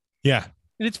movie. Yeah.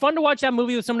 And it's fun to watch that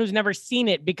movie with someone who's never seen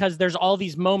it because there's all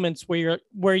these moments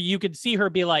where you could see her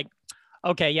be like,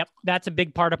 okay, yep, that's a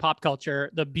big part of pop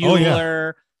culture. The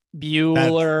Bueller,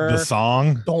 the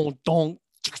song. Don't.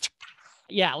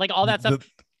 Yeah, like all that stuff.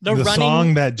 The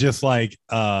song that just like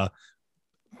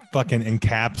fucking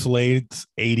encapsulates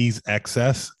 80s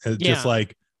excess. It's just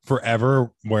like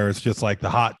forever, where it's just like the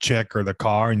hot chick or the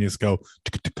car, and you just go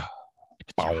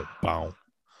bow, bow.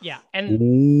 Yeah.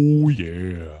 And oh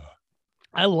yeah.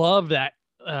 I love that.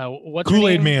 What's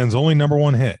Kool-Aid Man's only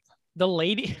 #1 hit. The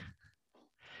lady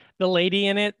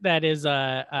in it that is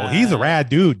he's a rad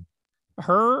dude.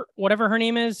 Whatever her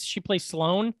name is, she plays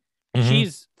Sloane. Mm-hmm.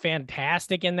 She's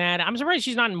fantastic in that. I'm surprised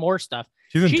she's not in more stuff.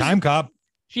 She's in Time Cop.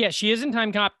 She is in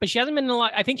Time Cop, but she hasn't been in a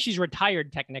lot. I think she's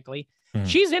retired technically. Mm.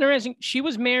 She's interesting. She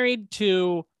was married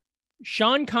to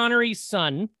Sean Connery's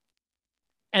son,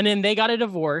 and then they got a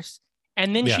divorce,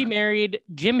 and then she married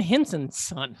Jim Henson's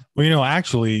son. Well,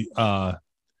 actually,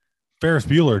 Ferris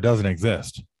Bueller doesn't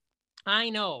exist. I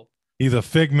know. He's a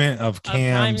figment of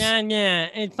Cam's. Yeah,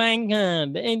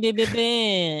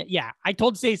 I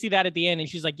told Stacey that at the end, and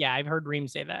she's like, "Yeah, I've heard Reem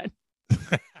say that."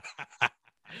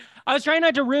 I was trying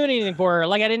not to ruin anything for her.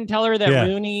 Like, I didn't tell her that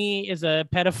Rooney is a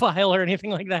pedophile or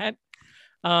anything like that.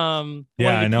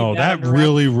 I know that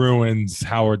really ruins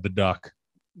Howard the Duck.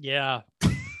 Yeah.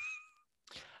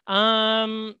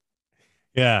 Yeah,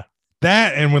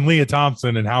 that and when Leah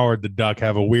Thompson and Howard the Duck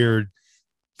have a weird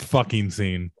fucking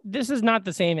scene. This is not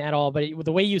the same at all, but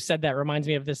the way you said that reminds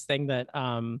me of this thing that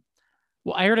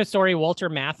well, I heard a story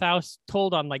Walter Matthau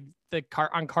told on like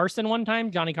on Carson one time,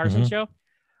 Johnny Carson's show,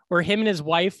 where him and his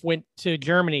wife went to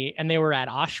Germany and they were at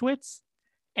Auschwitz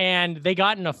and they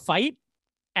got in a fight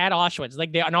at Auschwitz,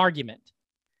 like an argument,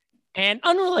 and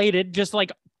unrelated, just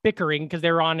like bickering because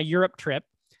they were on a Europe trip.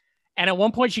 And at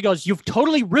one point she goes, "You've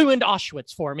totally ruined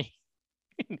Auschwitz for me."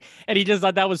 And he just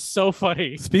thought that was so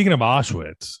funny. Speaking of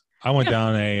Auschwitz, I went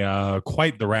down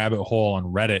quite the rabbit hole on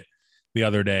Reddit the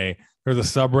other day. There's a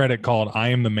subreddit called I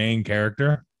Am the Main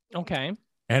Character. Okay.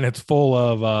 And it's full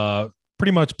of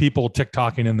pretty much people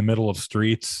TikToking in the middle of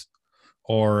streets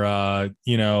or,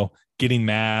 getting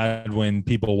mad when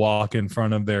people walk in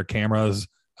front of their cameras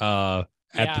at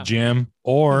the gym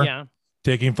or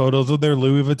taking photos of their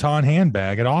Louis Vuitton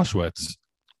handbag at Auschwitz.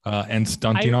 And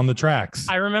stunting on the tracks.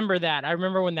 I remember that. I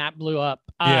remember when that blew up.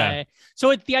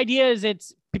 So the idea is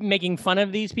it's making fun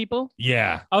of these people.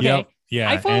 Yeah. Okay. Yep.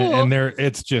 Yeah. And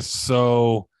it's just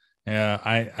so.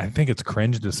 I think it's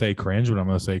cringe to say cringe, but I'm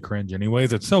gonna say cringe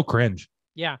anyways. It's so cringe.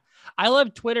 Yeah. I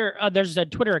love Twitter. There's a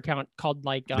Twitter account called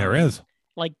there is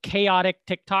like chaotic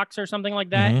TikToks or something like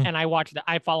that, and I watch that.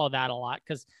 I follow that a lot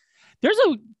because.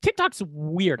 TikTok's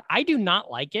weird. I do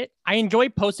not like it. I enjoy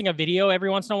posting a video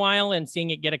every once in a while and seeing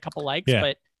it get a couple likes,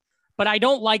 but I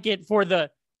don't like it for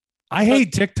the. I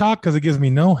hate TikTok because it gives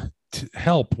me no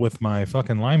help with my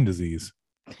fucking Lyme disease.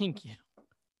 Thank you.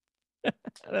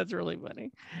 That's really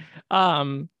funny.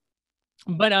 But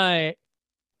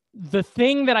the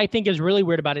thing that I think is really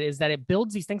weird about it is that it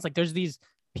builds these things. Like there's these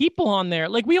people on there,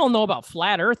 like we all know about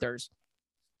flat earthers,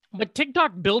 but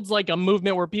TikTok builds like a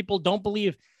movement where people don't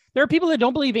believe. There are people that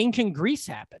don't believe ancient Greece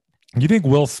happened. You think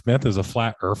Will Smith is a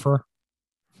flat earther?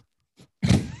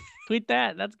 Tweet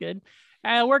that. That's good.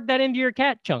 Work that into your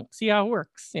cat chunk. See how it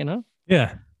works,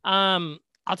 Yeah. I'll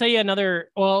tell you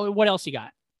another. Well, what else you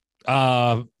got?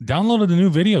 Downloaded a new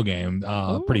video game.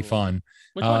 Pretty fun.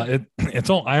 I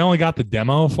only got the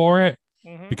demo for it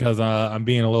because I'm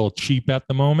being a little cheap at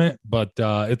the moment, but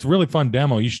it's a really fun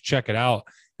demo. You should check it out.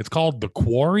 It's called The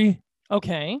Quarry.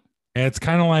 Okay. And it's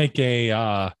kind of like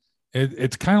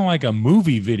it's kind of like a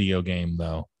movie video game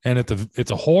though, and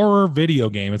it's a horror video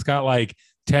game. It's got like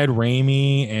Ted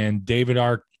Raimi and David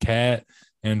Arquette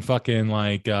and fucking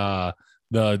like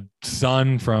the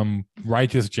son from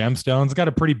Righteous Gemstones. It's got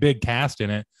a pretty big cast in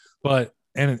it,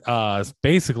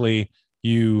 basically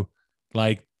you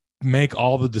like make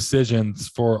all the decisions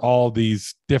for all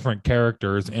these different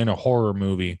characters in a horror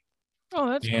movie. Oh,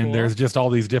 that's cool. And there's just all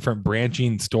these different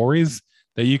branching stories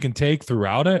that you can take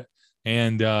throughout it.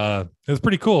 And it's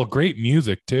pretty cool. Great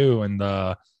music too. And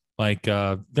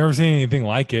never seen anything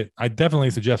like it. I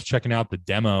definitely suggest checking out the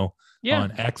demo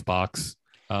on Xbox.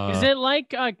 Is it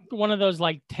like one of those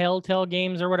like Telltale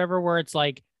games or whatever, where it's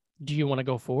like, do you want to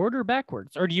go forward or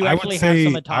backwards? Or do you actually have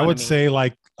some autonomy? I would say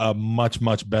like a much,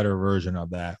 much better version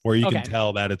of that, where you can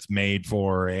tell that it's made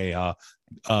for a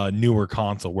newer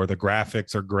console where the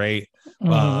graphics are great.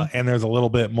 And there's a little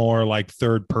bit more like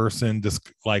third person,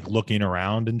 just like looking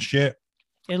around and shit.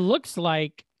 It looks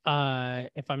like,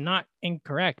 if I'm not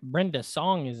incorrect, Brenda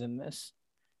Song is in this,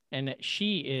 and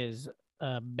she is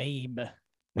a babe.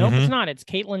 Nope, it's not. It's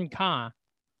Caitlin Ka.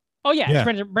 Oh yeah,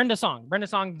 it's Brenda Song. Brenda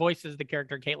Song voices the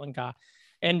character Caitlin Ka,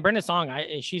 and Brenda Song,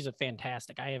 she's a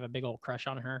fantastic. I have a big old crush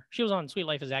on her. She was on Sweet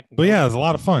Life is Acting. But yeah, it was a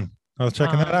lot of fun. I was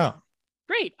checking that out.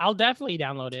 Great, I'll definitely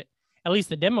download it. At least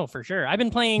the demo for sure. I've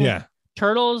been playing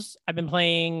Turtles. I've been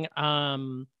playing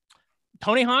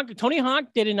Tony Hawk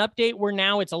did an update where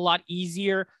now it's a lot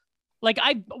easier. Like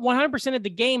I 100% of the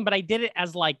game, but I did it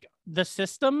as like the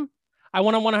system. I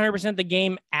want to 100% the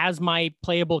game as my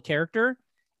playable character.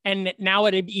 And now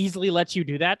it easily lets you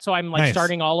do that. So I'm like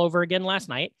starting all over again last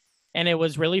night. And it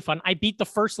was really fun. I beat the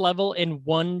first level in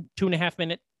 2.5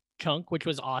 minute chunk, which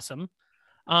was awesome.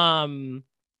 And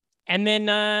then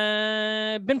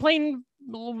been playing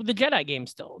the Jedi game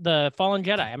still, the Fallen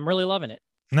Jedi. I'm really loving it.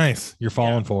 Nice. You're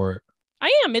falling for it.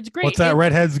 I am. It's great. What's that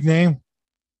redhead's name?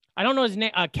 I don't know his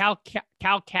name.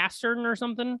 Cal Castern or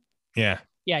something. Yeah.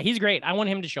 Yeah, he's great. I want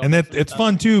him to show. And it's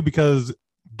fun too because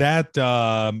that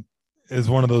is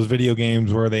one of those video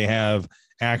games where they have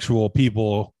actual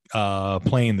people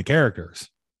playing the characters.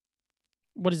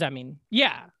 What does that mean?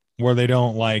 Yeah. Where they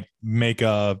don't like make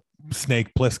a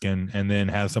Snake Plissken and then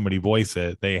have somebody voice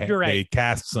it. They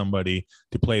cast somebody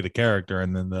to play the character,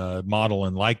 and then the model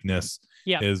and likeness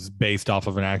is based off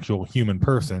of an actual human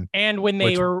person. And when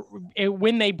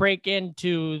they break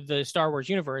into the Star Wars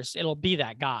universe, it'll be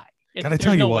that guy. Can I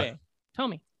tell you what? Way. Tell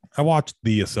me. I watched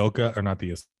the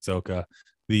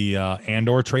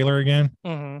Andor trailer again.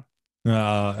 Mm-hmm.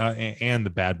 And the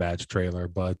Bad Batch trailer,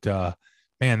 but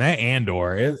man, that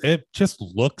Andor, it just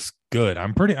looks good.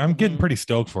 I'm getting pretty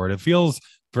stoked for it. It feels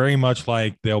very much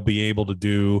like they'll be able to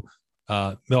do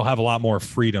they'll have a lot more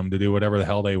freedom to do whatever the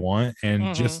hell they want,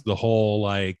 and just the whole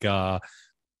like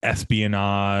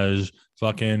espionage,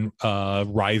 fucking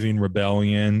rising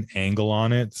rebellion angle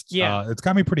on it. It's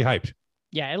got me pretty hyped.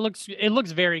 Yeah, it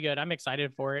looks very good. I'm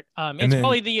excited for it. It's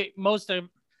probably the most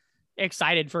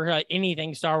excited for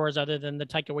anything Star Wars other than the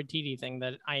Taika Waititi thing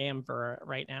that I am for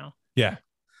right now. Yeah.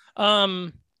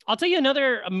 I'll tell you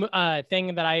another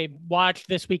thing that I watched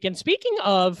this weekend. Speaking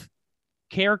of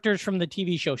characters from the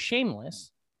TV show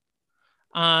Shameless,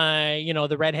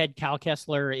 the redhead Cal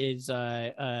Kessler is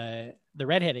the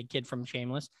redheaded kid from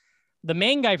Shameless. The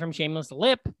main guy from Shameless,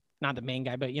 not the main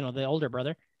guy, but the older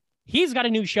brother. He's got a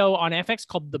new show on FX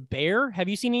called The Bear. Have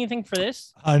you seen anything for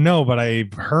this? No, but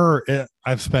I've heard it.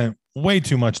 I've spent way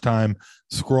too much time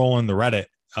scrolling the Reddit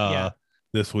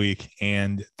this week,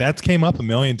 and that's came up a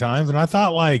million times. And I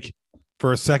thought, like,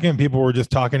 for a second, people were just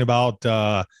talking about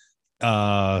the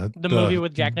movie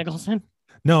with Jack Nicholson.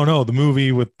 No, the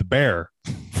movie with the bear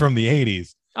from the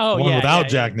 80s. Oh, the one without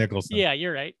Jack Nicholson. Yeah,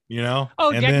 you're right.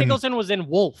 Oh, Jack Nicholson was in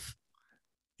Wolf.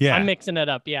 Yeah, I'm mixing it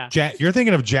up. Yeah, you're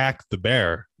thinking of Jack the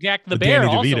Bear. Jack the Bear,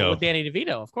 also with Danny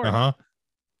DeVito, of course.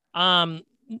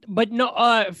 But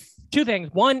no. Two things.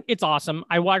 One, it's awesome.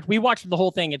 We watched the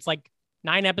whole thing. It's like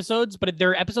 9 episodes, but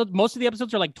they're episodes. Most of the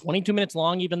episodes are like 22 minutes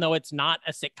long, even though it's not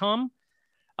a sitcom.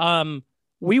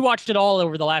 We watched it all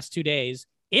over the last 2 days.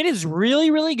 It is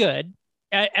really, really good.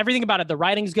 Everything about it. The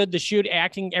writing's good. The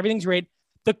acting, everything's great.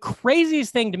 The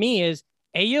craziest thing to me is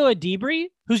Ayo Adibri,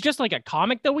 who's just like a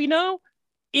comic that we know,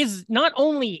 is not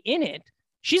only in it,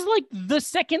 she's like the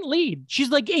second lead. She's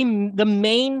like the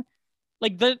main,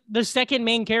 like the second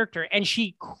main character, and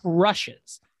she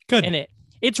crushes in it.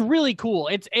 It's really cool.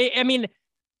 I mean,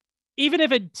 even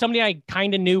if somebody I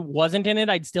kind of knew wasn't in it,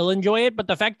 I'd still enjoy it. But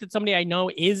the fact that somebody I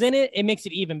know is in it, it makes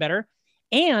it even better.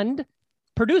 And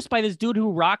produced by this dude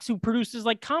who produces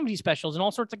like comedy specials and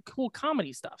all sorts of cool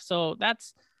comedy stuff. So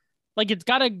that's like, it's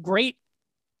got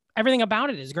everything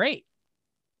about it is great.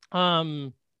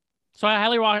 So I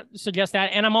highly suggest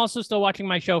that. And I'm also still watching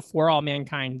my show For All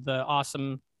Mankind, the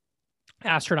awesome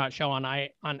astronaut show on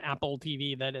Apple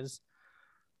TV that is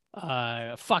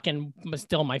fucking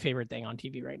still my favorite thing on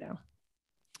TV right now.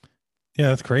 Yeah,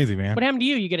 that's crazy, man. What happened to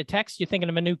you? You get a text? You thinking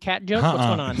of a new cat joke? What's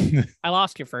going on? I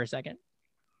lost you for a second.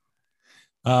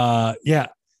 Yeah,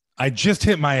 I just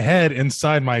hit my head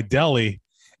inside my deli,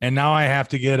 and now I have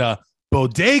to get a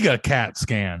bodega CAT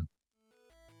scan.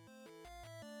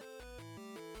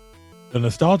 The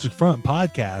Nostalgic Front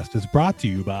podcast is brought to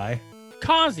you by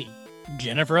Kazi,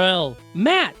 Jennifer L.,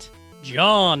 Matt,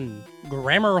 John,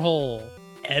 Grammarhole,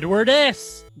 Edward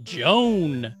S.,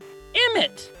 Joan,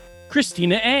 Emmett,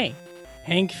 Christina A.,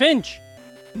 Hank Finch,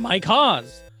 Mike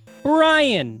Hawes,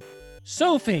 Brian,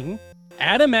 Sophing,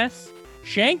 Adam S.,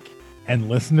 Shank, and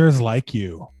listeners like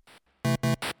you.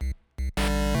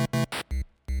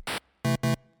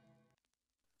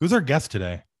 Who's our guest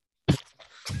today?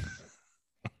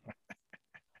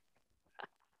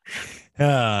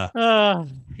 Anywho,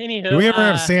 did we ever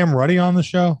have Sam Ruddy on the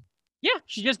show? Yeah,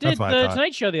 she just did the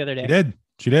Tonight Show the other day.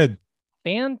 She did.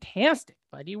 Fantastic,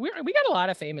 buddy. We got a lot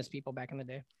of famous people back in the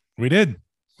day. We did.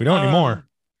 We don't anymore.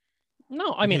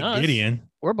 No, I mean us. Gideon.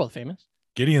 We're both famous.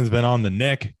 Gideon's been on the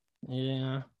Nick.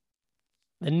 Yeah.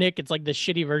 The Nick, it's like the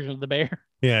shitty version of the bear.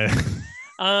 Yeah.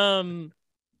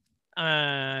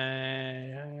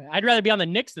 I'd rather be on the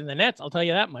Knicks than the Nets. I'll tell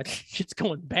you that much. Shit's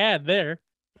going bad there.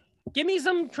 Give me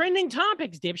some trending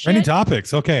topics, dipshit. Trending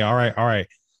topics. Okay. All right.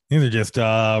 These are just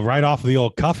right off the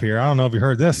old cuff here. I don't know if you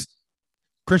heard this.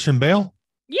 Christian Bale.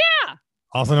 Yeah.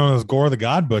 Also known as Gore the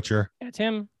God Butcher. That's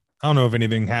him. I don't know if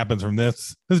anything happens from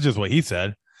this. This is just what he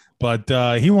said. But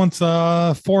he wants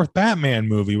a fourth Batman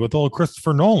movie with old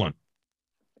Christopher Nolan.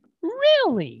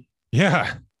 Really?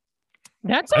 Yeah.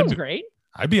 That sounds great.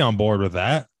 I'd be on board with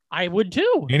that. I would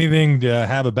too. Anything to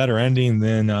have a better ending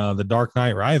than The Dark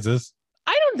Knight Rises.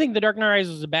 I don't think The Dark Knight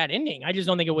Rises was a bad ending. I just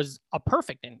don't think it was a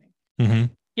perfect ending.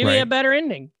 Mm-hmm. Give me a better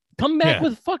ending. Come back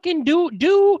with fucking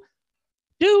do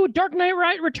Dark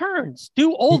Knight Returns.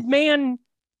 Do old man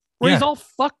where he's all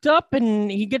fucked up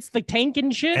and he gets the tank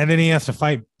and shit. And then he has to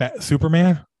fight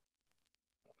Superman.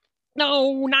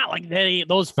 No, not like that.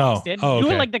 Those fucks did. Do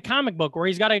it like the comic book where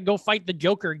he's got to go fight the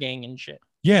Joker gang and shit.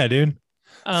 Yeah, dude.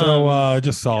 So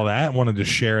just saw that. Wanted to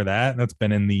share that. That's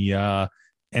been in the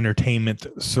entertainment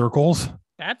circles.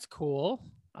 That's cool.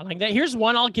 I like that. Here's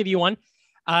one. I'll give you one.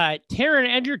 Taron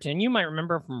Egerton, you might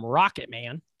remember from Rocket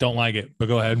Man. Don't like it, but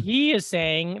go ahead. He is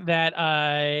saying that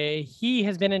he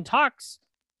has been in talks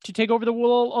to take over the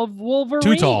role of Wolverine.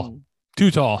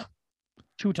 Too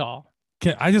tall.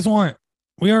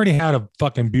 We already had a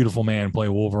fucking beautiful man play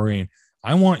Wolverine.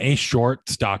 I want a short,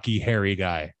 stocky, hairy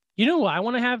guy. You know who I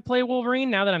want to have play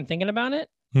Wolverine now that I'm thinking about it?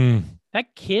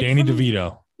 That kid. Danny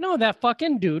DeVito. No, that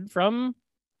fucking dude from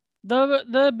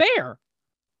the Bear.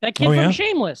 That kid from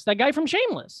Shameless. That guy from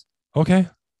Shameless. Okay.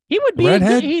 He would be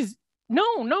redhead? This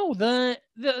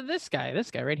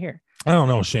guy right here. I don't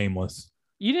know Shameless.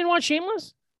 You didn't watch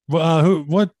Shameless?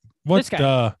 What This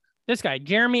guy,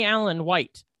 Jeremy Allen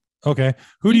White. Okay.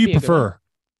 Who do you prefer?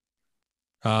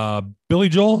 Billy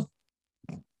Joel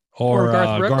or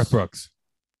Garth Brooks?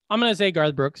 I'm going to say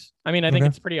Garth Brooks. I mean, I think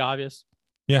it's pretty obvious.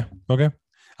 Yeah. Okay.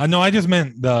 No, I just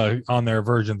meant on their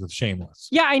versions of Shameless.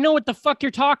 Yeah, I know what the fuck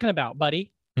you're talking about,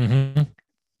 buddy. Mm-hmm.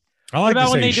 I like to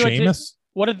say Shameless.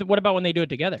 What about when they do it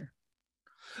together?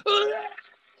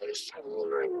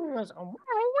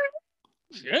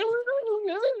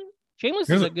 Shameless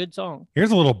is a good song.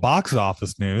 Here's a little box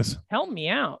office news. Help me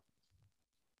out.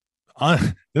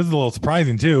 This is a little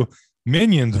surprising too.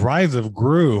 Minions: Rise of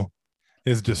Gru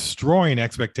is destroying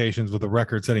expectations with a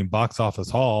record-setting box office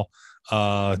haul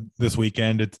this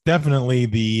weekend. It's definitely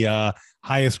the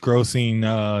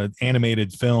highest-grossing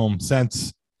animated film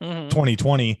since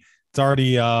 2020. It's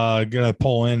already gonna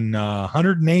pull in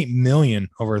 108 million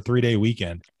over a 3-day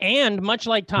weekend. And much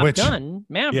like Top Gun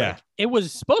Maverick, it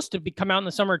was supposed to come out in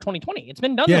the summer of 2020. It's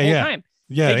been done the whole time.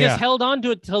 They just held on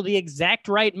to it till the exact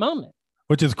right moment.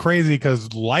 Which is crazy because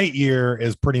Lightyear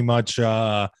is pretty much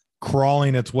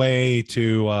crawling its way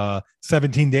to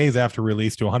 17 days after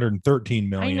release to 113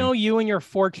 million. I know you and your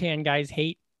 4chan guys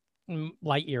hate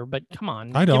Lightyear, but come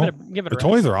on. I don't. Give it the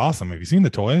toys are awesome. Have you seen the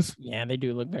toys? Yeah, they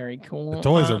do look very cool. The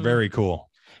toys are very cool.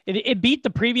 It beat the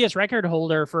previous record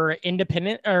holder for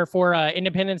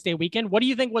Independence Day weekend. What do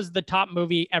you think was the top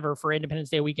movie ever for Independence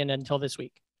Day weekend until this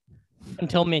week?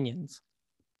 Until Minions.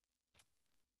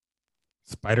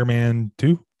 Spider-Man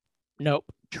 2? Nope.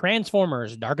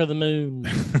 Transformers: Dark of the Moon,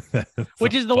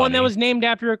 which is the one that was named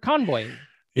after a convoy.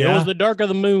 Yeah. It was the Dark of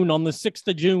the Moon on the 6th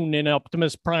of June in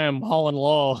Optimus Prime hauling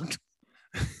log.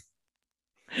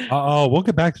 We'll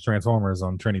get back to Transformers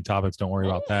on trending topics. Don't worry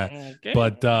about that. Okay.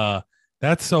 But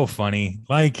that's so funny.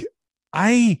 Like,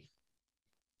 I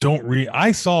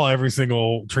saw every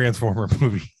single Transformer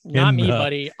movie. Not me,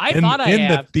 buddy. I thought I in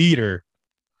the theater.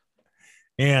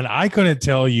 And I couldn't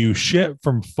tell you shit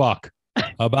from fuck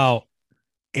about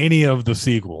any of the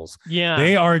sequels. Yeah.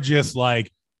 They are just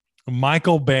like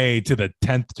Michael Bay to the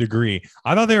 10th degree.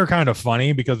 I thought they were kind of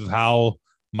funny because of how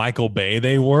Michael Bay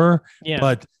they were. Yeah.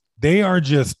 But they are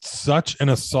just such an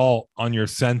assault on your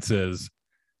senses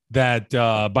that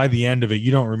by the end of it,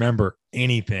 you don't remember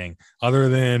anything other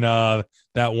than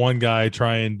that one guy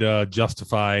trying to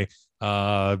justify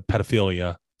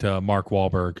pedophilia to Mark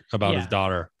Wahlberg about his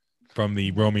daughter from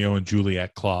the Romeo and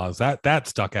Juliet clause. That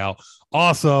stuck out.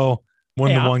 Also,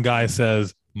 when the one guy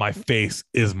says, "My face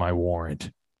is my warrant,"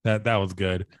 that was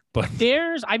good. But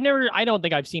I don't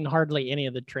think I've seen hardly any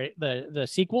of the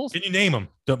sequels. Can you name them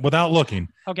without looking?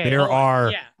 Okay, there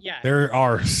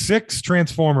are 6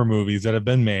 Transformer movies that have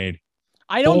been made.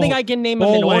 I don't think I can name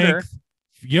them in order.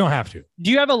 You don't have to.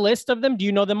 Do you have a list of them? Do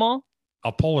you know them all?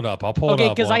 I'll pull it up. Okay,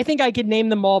 because I think I could name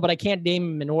them all, but I can't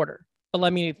name them in order. But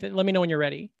let me know when you're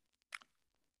ready.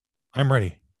 I'm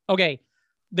ready. Okay.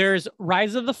 There's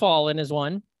Rise of the Fallen is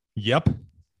one. Yep.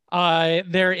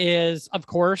 There is, of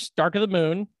course, Dark of the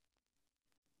Moon.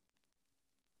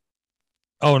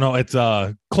 Oh no, it's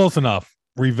close enough.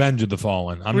 Revenge of the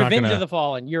Fallen. Revenge of the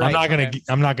Fallen. You're right.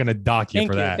 I'm not gonna dock you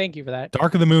for that. Thank you for that.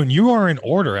 Dark of the Moon. You are in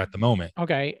order at the moment.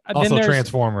 Okay. Also,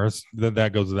 Transformers.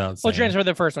 That goes without saying. Well, Transformers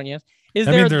the first one. Yes.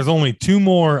 There's only 2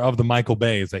 more of the Michael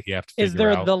Bays that you have to figure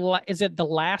out. Is it The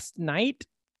Last Night?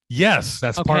 Yes,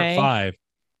 that's part 5.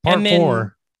 Part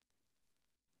 4.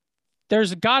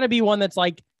 There's got to be one that's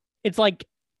like, it's like,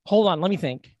 hold on, let me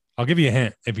think. I'll give you a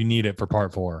hint if you need it for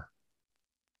part 4.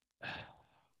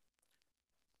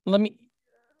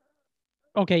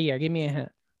 Okay, yeah, give me a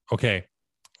hint. Okay.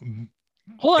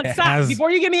 Hold on, stop before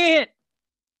you give me a hint.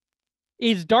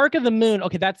 It's Dark of the Moon.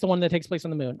 Okay, that's the one that takes place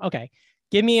on the moon. Okay,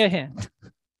 give me a hint.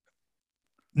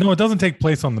 No, it doesn't take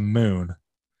place on the moon.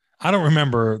 I don't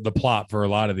remember the plot for a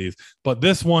lot of these, but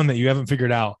this one that you haven't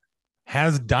figured out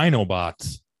has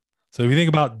Dinobots. So if you think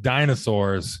about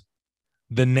dinosaurs,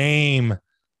 the name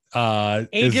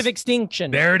Age of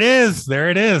Extinction. There it is.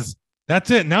 That's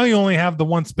it. Now you only have the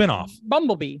one spinoff.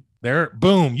 Bumblebee. There,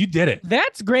 boom, you did it.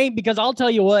 That's great because I'll tell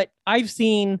you what, I've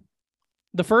seen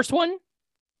the first one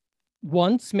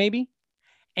once, maybe,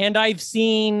 and I've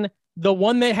seen the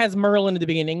one that has Merlin at the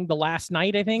beginning, The Last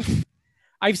Night, I think.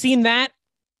 I've seen that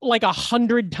like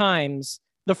 100 times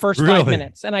the first 5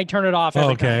 minutes, and I turn it off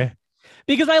every time.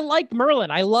 Because I like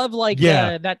Merlin. I love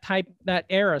that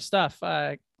era stuff.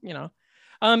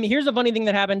 Here's a funny thing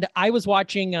that happened. I was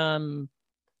watching a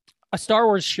Star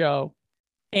Wars show,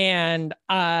 and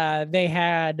they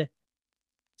had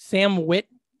Sam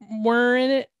Witwer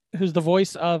in it, who's the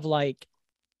voice of like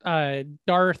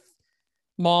Darth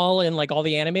Maul in like all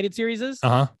the animated series.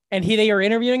 And they were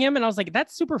interviewing him, and I was like,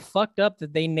 that's super fucked up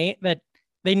that they named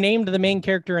the main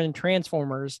character in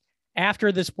Transformers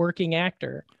after this working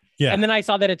actor. Yeah. And then I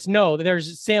saw that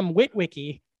there's Sam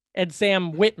Witwicky and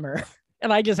Sam Witmer,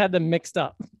 and I just had them mixed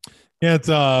up. Yeah, it's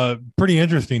pretty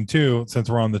interesting too, since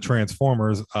we're on the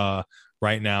Transformers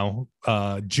right now.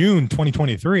 June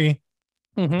 2023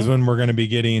 is when we're going to be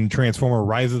getting Transformer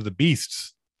Rise of the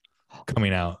Beasts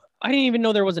coming out. I didn't even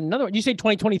know there was another one. You say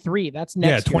 2023? That's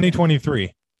next year.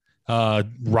 2023.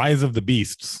 Rise of the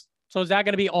Beasts. So is that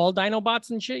going to be all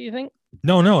Dinobots and shit, you think?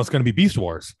 No, it's going to be Beast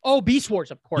Wars. Oh, Beast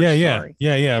Wars, of course.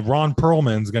 Yeah. Ron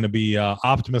Perlman's going to be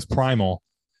Optimus Primal,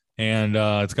 and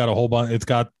it's got a whole bunch. It's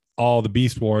got all the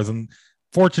Beast Wars, and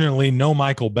fortunately, no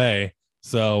Michael Bay.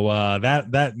 So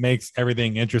that makes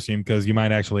everything interesting because you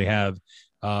might actually have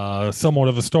somewhat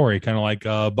of a story, kind of like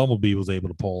Bumblebee was able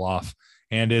to pull off,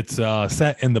 and it's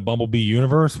set in the Bumblebee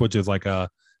universe, which is like a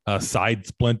side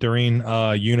splintering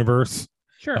universe.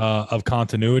 Sure. Of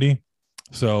continuity.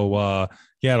 So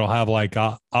it'll have like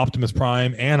Optimus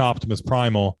Prime and Optimus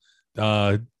Primal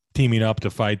teaming up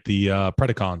to fight the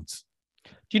Predacons.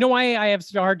 Do you know why I have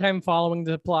such a hard time following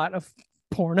the plot of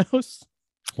pornos?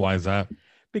 Why is that?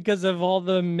 Because of all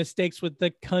the mistakes with the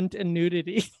cunt and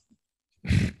nudity.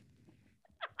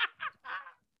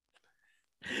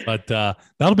 But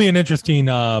that'll be an interesting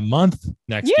month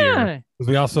next year.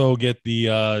 Because we also get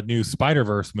the new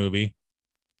Spider-Verse movie.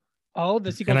 Oh,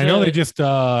 the sequel. And I know they just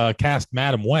cast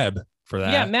Madam Web for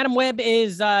that. Yeah, Madam Web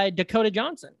is Dakota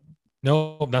Johnson.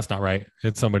 No, that's not right.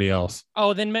 It's somebody else.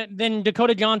 Oh, then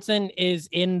Dakota Johnson is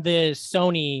in the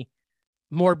Sony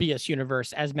Morbius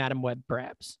universe as Madam Web,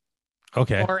 perhaps.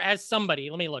 Okay. Or as somebody.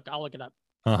 Let me look. I'll look it up.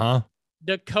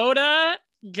 Dakota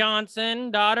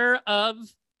Johnson, daughter of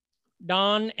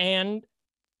Don and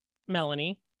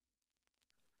Melanie.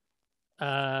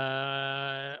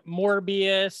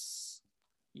 Morbius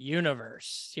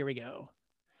universe. Here we go.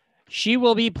 She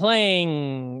will be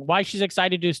playing why she's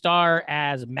excited to star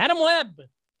as Madam Web.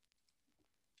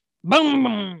 Boom,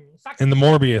 boom. In the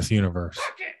Morbius universe.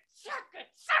 Suck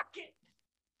it.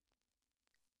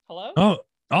 Hello? Oh,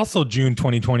 also June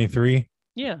 2023.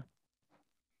 Yeah.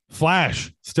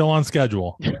 Flash, still on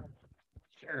schedule.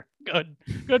 Sure.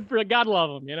 Good for God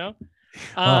love him, you know?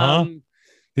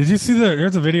 Did you see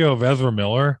there's a video of Ezra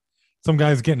Miller? Some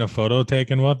guy's getting a photo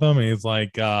taken with him, and he's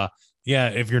like,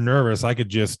 if you're nervous, I could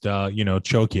just,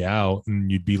 choke you out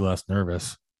and you'd be less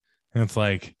nervous. And it's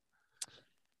like,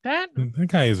 that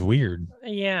guy is weird.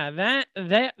 Yeah,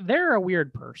 that they're a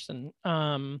weird person.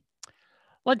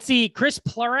 Let's see. Chris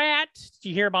Pratt. Did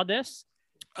you hear about this?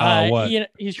 What?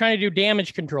 He's trying to do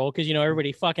damage control because,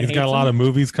 everybody fucking He's got a lot of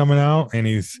movies coming out, and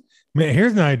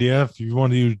here's an idea. If you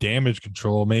want to do damage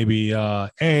control, maybe,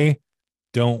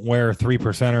 don't wear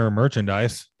 3%er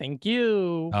merchandise. Thank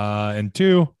you. And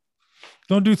 2,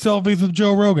 don't do selfies with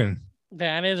Joe Rogan.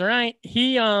 That is right.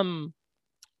 He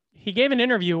gave an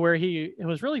interview where it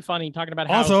was really funny talking about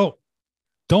how. Also,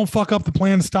 don't fuck up the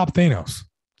plan to stop Thanos.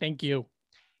 Thank you.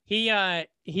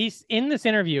 He's in this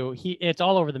interview. It's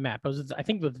all over the map. It was, I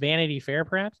think, with Vanity Fair,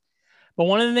 perhaps. But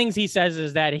one of the things he says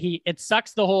is that it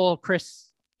sucks the whole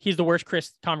Chris, he's the worst Chris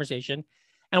conversation.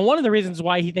 And one of the reasons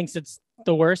why he thinks it's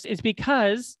the worst is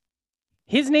because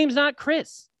his name's not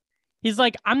Chris. He's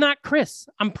like, I'm not Chris.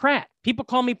 I'm Pratt. People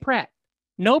call me Pratt.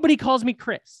 Nobody calls me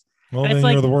Chris. Well, then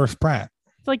you're the worst Pratt.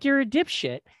 It's like, you're a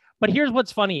dipshit. But here's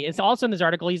what's funny. It's also in this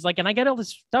article. He's like, and I get all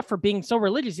this stuff for being so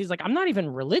religious. He's like, I'm not even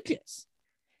religious.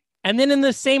 And then in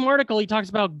the same article, he talks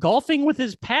about golfing with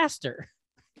his pastor.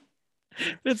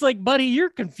 It's like, buddy, you're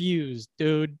confused,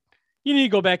 dude. You need to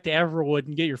go back to Everwood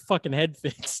and get your fucking head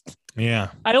fixed.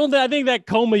 Yeah. I think that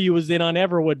coma you was in on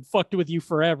Everwood fucked with you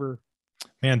forever.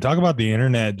 Man, talk about the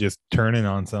internet just turning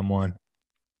on someone.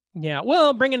 Yeah,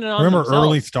 well, bringing it on. Remember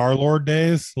early Star-Lord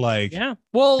days? Like, yeah.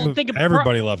 Well, think of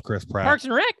everybody loved Chris Pratt. Parks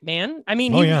and Rec, man. I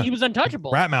mean, he was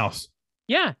untouchable. Rat Mouse.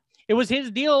 Yeah, it was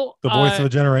his deal. The voice of a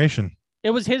generation. It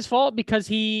was his fault because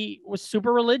he was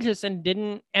super religious and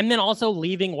then also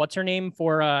leaving what's her name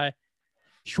for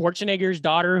Schwarzenegger's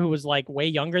daughter, who was like way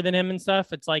younger than him and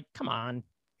stuff. It's like, come on.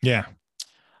 Yeah.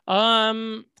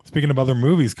 Speaking of other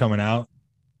movies coming out,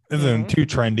 this isn't too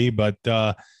trendy, but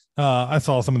I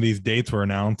saw some of these dates were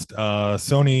announced.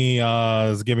 Sony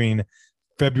is giving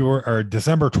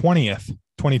December 20th,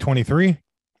 2023.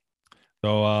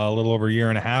 So a little over a year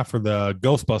and a half for the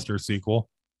Ghostbusters sequel.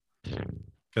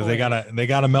 Because they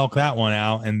gotta milk that one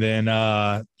out. And then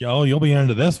you'll be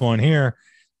into this one here.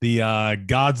 The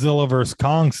Godzilla vs.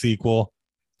 Kong sequel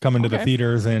coming to the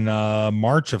theaters in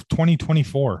March of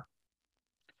 2024.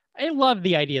 I love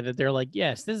the idea that they're like,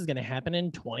 yes, this is going to happen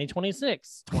in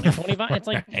 2026, 2025. It's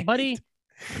like, right. Buddy,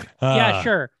 yeah,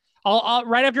 sure. I'll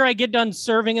right after I get done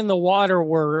serving in the water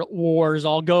wars,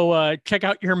 I'll go check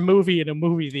out your movie in a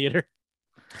movie theater.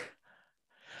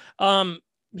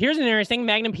 Here's an interesting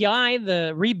Magnum PI,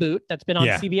 the reboot that's been on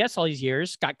CBS all these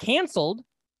years, got canceled,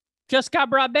 just got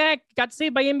brought back, got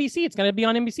saved by NBC. It's going to be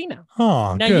on NBC now.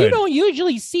 Oh, now good. You don't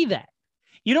usually see that.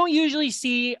 You don't usually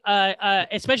see,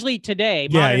 especially today.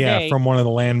 Day, from one of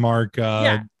the landmark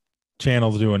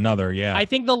channels to another. Yeah, I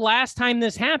think the last time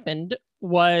this happened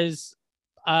was,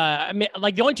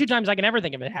 like the only two times I can ever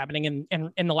think of it happening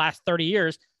in the last 30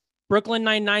 years. Brooklyn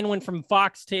Nine-Nine went from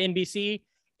Fox to NBC,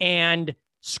 and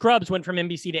Scrubs went from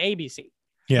NBC to ABC.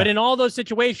 Yeah. But in all those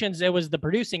situations, it was the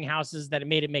producing houses that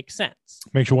made it make sense.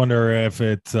 Makes you wonder if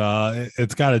it's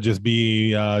got to just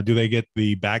be, do they get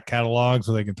the back catalog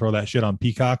so they can throw that shit on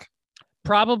Peacock?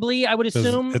 Probably, I would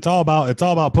assume. It's all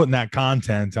about putting that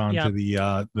content onto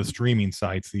the streaming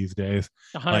sites these days.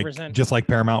 100%. Like, just like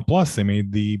Paramount Plus, they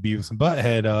made the Beavis and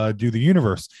Butthead do the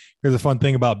universe. Here's a fun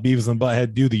thing about Beavis and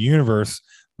Butthead do the universe.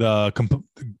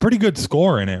 Pretty good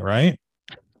score in it, right?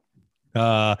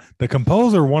 The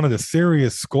composer wanted a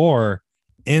serious score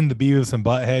in the Beavis and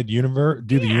Butthead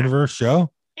the universe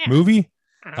show movie.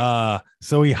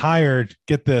 So he hired,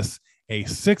 get this, a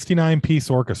 69-piece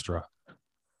orchestra.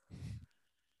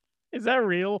 Is that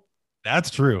real? That's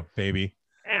true, baby.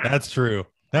 That's true.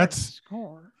 That's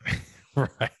score.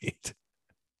 Right.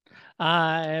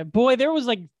 Boy, there was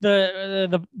like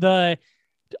the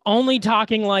only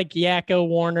talking like Yakko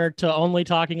Warner to only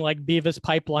talking like Beavis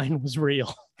pipeline was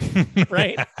real.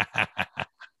 Right.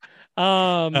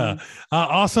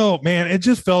 Also, man, it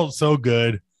just felt so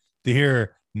good to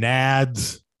hear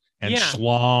nads and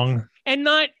schlong and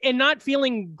not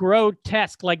feeling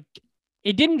grotesque. Like,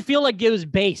 it didn't feel like it was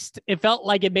based. It felt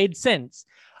like it made sense.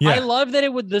 I love that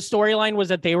the storyline was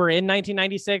that they were in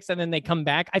 1996 and then they come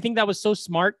back. I think that was so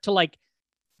smart to like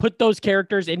put those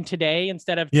characters in today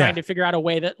instead of trying to figure out a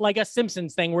way that, like a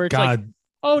Simpsons thing where it's like,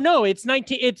 oh no, it's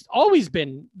always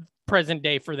been present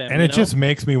day for them. And it just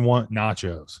makes me want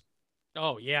nachos.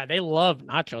 Oh yeah, they love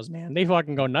nachos, man. They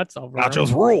fucking go nuts over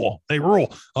nachos. Rule. They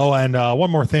rule. Oh, and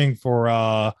one more thing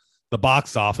for the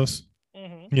box office.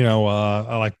 Mm-hmm. You know,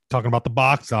 I like talking about the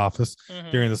box office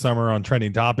during the summer on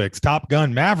trending topics. Top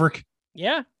Gun Maverick.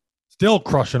 Yeah. Still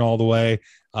crushing all the way.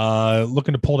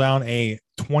 Looking to pull down a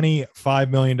 $25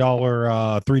 million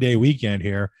 3-day weekend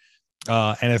here.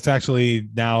 And it's actually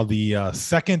now the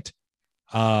second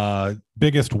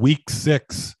biggest week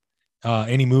 6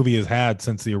 any movie has had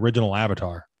since the original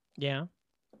Avatar. Yeah.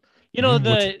 You know,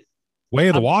 the way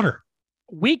of the water.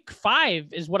 Week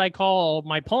 5 is what I call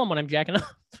my poem when I'm jacking up.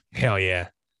 Hell yeah.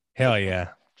 Hell yeah.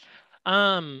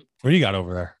 What do you got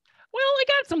over there? Well, I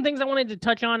got some things I wanted to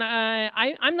touch on.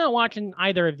 I'm not watching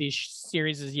either of these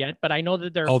series yet, but I know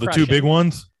that they're the 2 big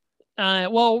ones.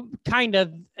 Well, kind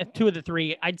of 2 of the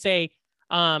 3. I'd say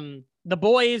The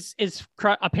Boys is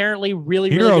apparently really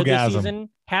good this season.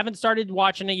 Haven't started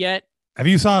watching it yet. Have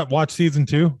you watched season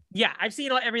 2? Yeah, I've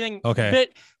seen everything. Okay.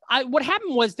 But what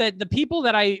happened was that the people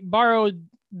that I borrowed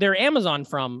their Amazon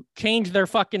from changed their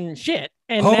fucking shit.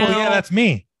 And oh now yeah, that's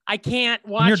me. I can't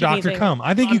watch Your Dr. anything Come.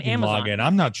 I think on you can Amazon. log in.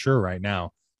 I'm not sure right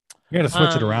now. You got to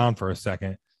switch it around for a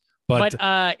second. But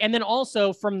and then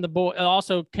also from the boy,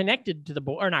 also connected to the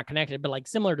boy, or not connected, but like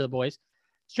similar to the boys,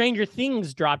 Stranger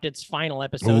Things dropped its final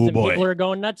episodes, and people are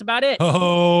going nuts about it.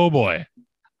 Oh boy.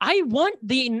 I want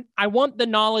the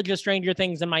knowledge of Stranger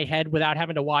Things in my head without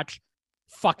having to watch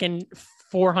fucking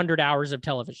 400 hours of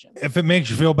television. If it makes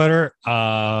you feel better,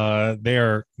 they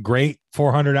are great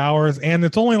 400 hours, and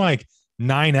it's only like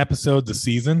 9 episodes a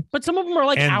season. But some of them are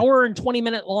like hour and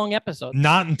 20-minute long episodes.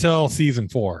 Not until season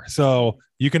 4. So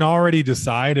you can already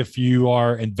decide if you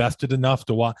are invested enough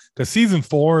to watch, because season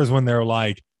 4 is when they're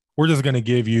like, we're just going to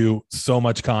give you so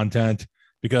much content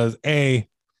because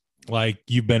like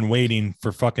you've been waiting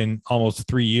for fucking almost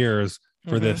 3 years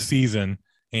for this season.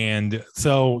 And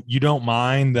so you don't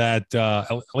mind that,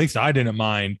 at least I didn't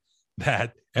mind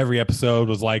that every episode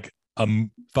was like a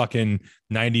fucking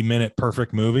 90-minute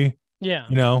perfect movie. Yeah.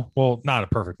 You know, well, not a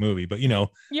perfect movie, but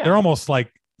they're almost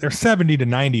like they're 70 to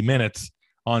 90 minutes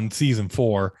on season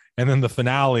 4. And then the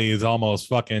finale is almost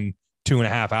fucking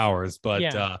 2.5 hours.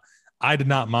 But I did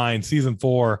not mind season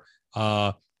 4.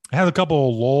 It has a couple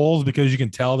of lulls because you can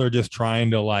tell they're just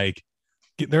trying to like,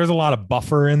 there's a lot of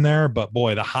buffer in there, but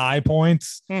boy, the high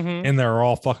points in there are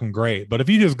all fucking great. But if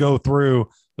you just go through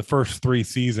the first 3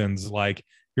 seasons, like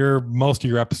most of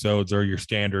your episodes are your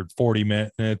standard 40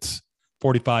 minutes,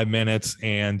 45 minutes,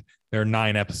 and they're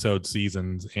 9-episode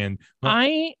seasons. And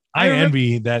I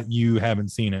envy that you haven't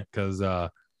seen it because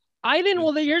I didn't.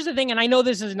 Well, here's the thing, and I know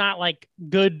this is not like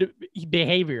good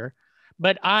behavior,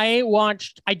 but I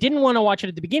didn't want to watch it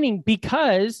at the beginning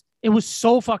because it was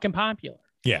so fucking popular.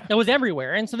 Yeah. It was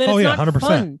everywhere. And so then it's not 100%.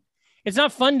 Fun. It's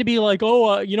not fun to be like,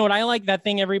 you know what? I like that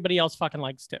thing everybody else fucking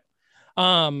likes too.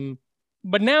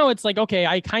 But now it's like, okay,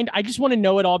 I just want to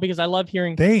know it all because I love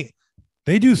hearing. They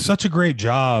do such a great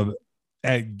job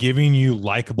at giving you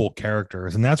likable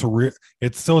characters. And that's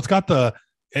it's got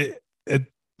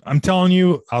I'm telling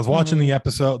you, I was watching the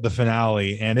episode, the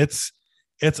finale, and it's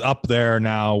up there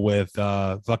now with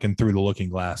fucking Through the Looking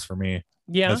Glass for me.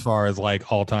 Yeah. As far as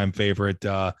like all-time favorite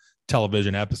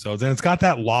television episodes. And it's got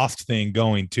that Lost thing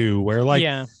going too, where like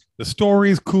the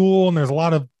story's cool and there's a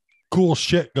lot of cool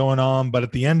shit going on, but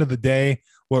at the end of the day,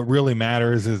 what really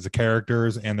matters is the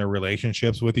characters and their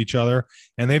relationships with each other.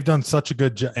 And they've done such a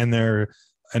good job.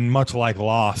 And much like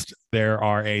Lost, there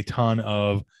are a ton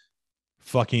of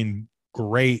fucking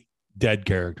great dead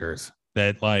characters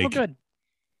that like you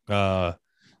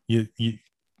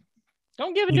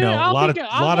don't give it to me. A lot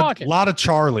of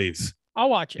Charlies. I'll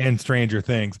watch it. And Stranger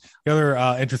Things. The other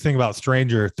interesting about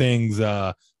Stranger Things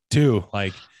too,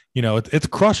 like, it's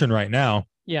crushing right now.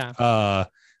 Yeah.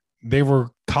 They were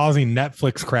causing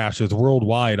Netflix crashes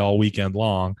worldwide all weekend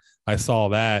long. I saw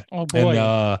that. Oh boy.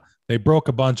 And they broke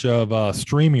a bunch of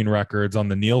streaming records on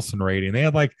the Nielsen rating. They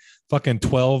had like fucking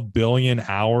 12 billion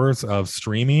hours of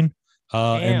streaming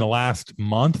in the last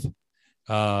month.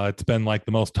 It's been like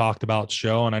the most talked about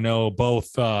show. And I know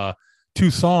both 2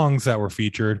 songs that were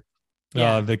featured.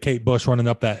 The Kate Bush Running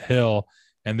Up That Hill,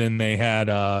 and then they had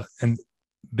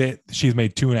she's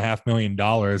made $2.5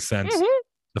 million since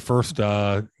the first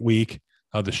week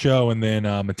of the show, and then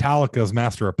Metallica's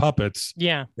Master of Puppets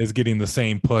is getting the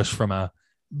same push from a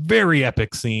very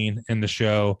epic scene in the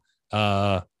show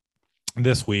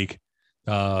this week.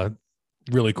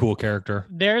 Really cool character.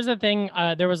 There's a thing.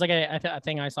 There was like a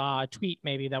thing I saw, a tweet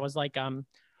maybe that was like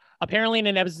apparently in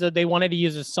an episode they wanted to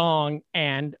use a song,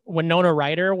 and Winona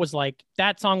Ryder was like,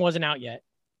 that song wasn't out yet.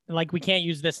 Like, we can't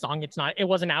use this song. It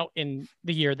wasn't out in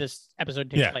the year this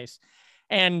episode takes place.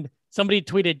 And somebody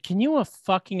tweeted, can you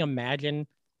fucking imagine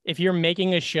if you're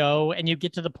making a show and you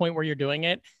get to the point where you're doing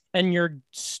it and your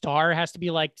star has to be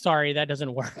like, sorry, that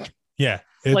doesn't work. Yeah.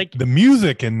 Like the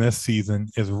music in this season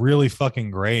is really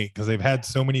fucking great because they've had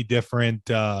so many different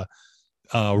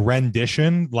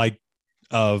rendition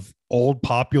of old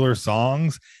popular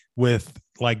songs with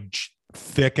like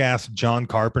thick ass John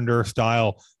Carpenter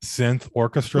style synth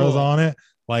orchestras on it.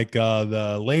 Like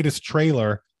the latest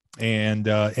trailer and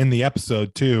in the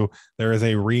episode too, there is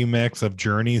a remix of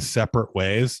Journey's Separate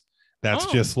Ways. That's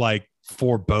just like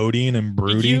foreboding and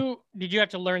broody. Did you have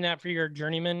to learn that for your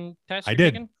journeyman test? I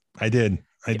did.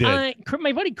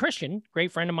 My buddy Christian,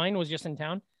 great friend of mine, was just in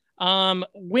town.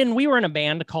 When we were in a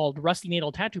band called Rusty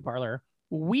Needle Tattoo Parlor,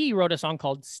 we wrote a song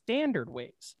called Standard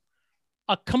Ways.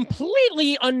 A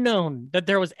completely unknown that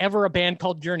there was ever a band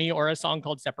called Journey or a song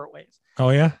called Separate Ways. Oh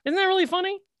yeah. Isn't that really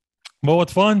funny? Well,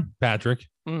 what's fun, Patrick,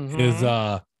 is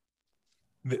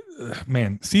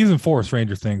man, season 4 of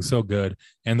Stranger Things so good,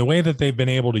 and the way that they've been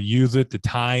able to use it to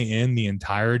tie in the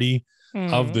entirety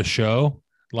of the show.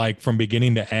 like from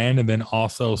beginning to end, and then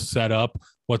also set up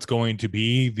what's going to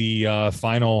be the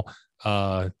final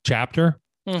chapter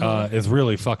is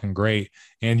really fucking great.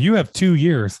 And you have 2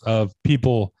 years of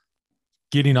people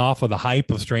getting off of the hype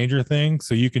of Stranger Things,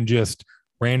 so you can just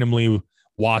randomly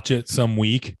watch it some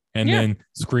week and then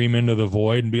scream into the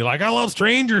void and be like, I love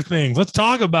Stranger Things, let's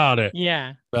talk about it.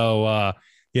 So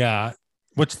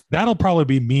which that'll probably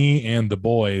be me and the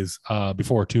boys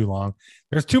before too long.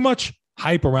 There's too much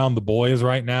hype around the boys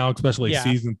right now, especially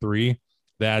season 3,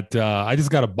 that I just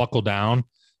got to buckle down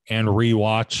and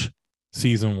rewatch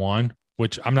season 1,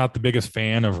 which I'm not the biggest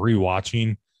fan of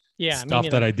rewatching stuff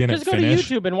that I didn't finish. Just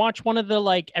go to YouTube and watch one of the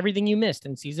like everything you missed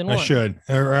in season 1. I should,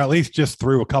 or at least just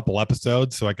through a couple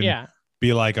episodes so I can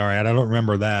be like, all right, I don't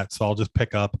remember that, so I'll just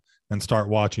pick up and start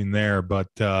watching there. But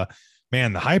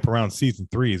man, the hype around season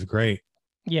 3 is great.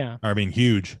 I mean,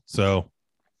 huge. So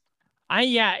I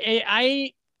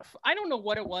don't know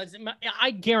what it was.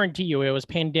 I guarantee you it was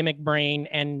pandemic brain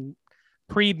and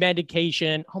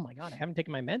pre-medication. Oh my God, I haven't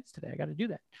taken my meds today. I got to do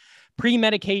that.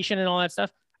 Pre-medication and all that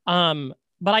stuff.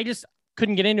 But I just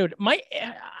couldn't get into it. I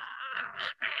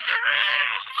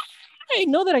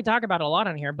know that I talk about it a lot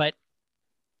on here, but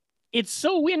it's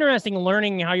so interesting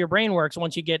learning how your brain works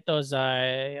once you get those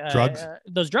drugs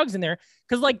in there.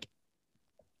 Because like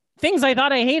things I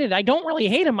thought I hated, I don't really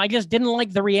hate them. I just didn't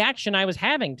like the reaction I was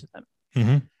having to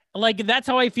them. Like that's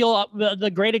how I feel. The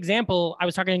great example, I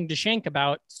was talking to Shank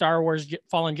about Star Wars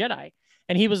Fallen Jedi,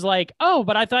 and he was like, "Oh,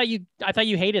 but I thought you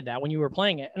hated that when you were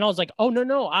playing it." And I was like, "Oh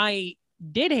no, I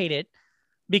did hate it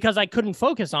because I couldn't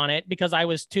focus on it because I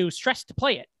was too stressed to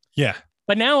play it."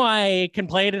 But now I can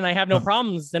play it and I have no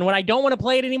problems. And when I don't want to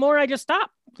play it anymore, I just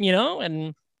stop.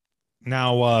 And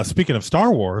now speaking of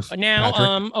Star Wars,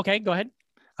 Patrick, okay, go ahead.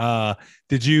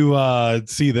 Did you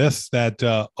see this? That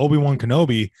Obi-Wan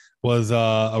Kenobi was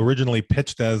originally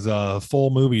pitched as a full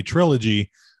movie trilogy,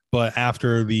 but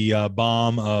after the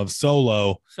bomb of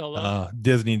Solo,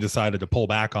 Disney decided to pull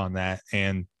back on that.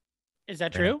 And is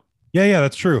that true? Yeah,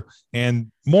 that's true.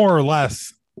 And more or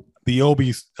less, the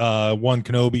Obi-Wan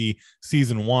Kenobi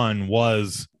season 1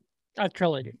 was a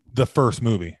trilogy, the first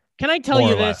movie. Can I tell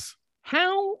you this?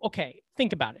 How? Okay,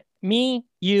 think about it. Me,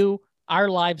 you, our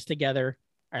lives together,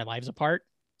 our lives apart,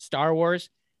 Star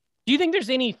Wars. Do you think there's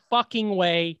any fucking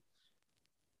way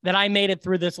that I made it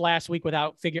through this last week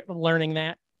without learning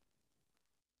that?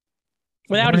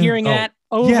 Without hearing that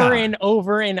over and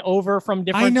over and over from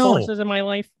different sources in my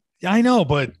life? I know,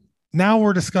 but now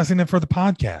we're discussing it for the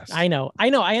podcast. I know.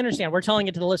 I understand. We're telling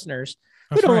it to the listeners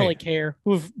who don't really care,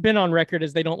 who've been on record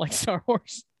as they don't like Star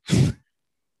Wars.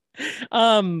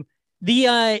 And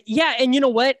you know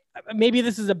what? Maybe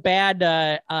this is a bad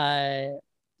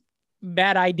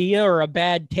idea or a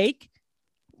bad take.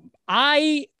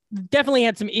 I definitely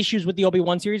had some issues with the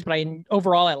Obi-Wan series, but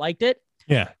overall I liked it.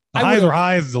 Yeah. The highs were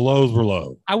highs, the lows were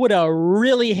low. I would have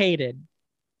really hated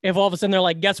if all of a sudden they're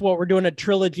like, guess what? We're doing a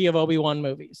trilogy of Obi-Wan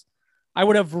movies. I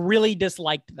would have really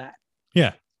disliked that.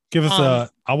 Yeah. Give us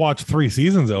I'll watch 3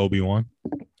 seasons of Obi-Wan.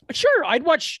 Sure. I'd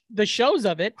watch the shows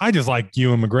of it. I just like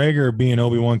Ewan McGregor being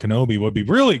Obi-Wan Kenobi would be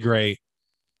really great.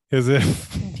 Is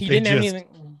if he didn't have anything.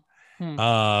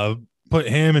 Put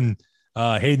him and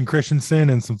Hayden Christensen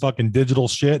and some fucking digital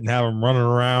shit and have him running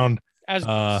around as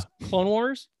Clone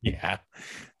Wars. Yeah.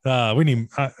 We need.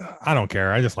 I don't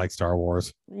care. I just like Star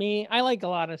Wars. I like a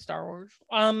lot of Star Wars.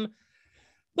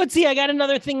 Let's see. I got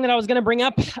another thing that I was going to bring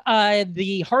up.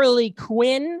 The Harley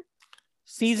Quinn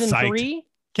season 3.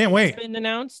 Can't wait. It's been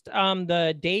announced.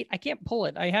 The date. I can't pull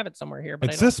it. I have it somewhere here. But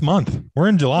it's this month. We're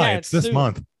in July. Yeah, it's this soon.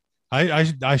 Month.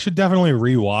 I should definitely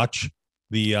rewatch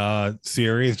the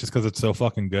series just because it's so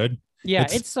fucking good. Yeah,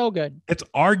 it's so good. It's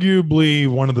arguably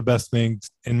one of the best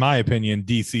things, in my opinion,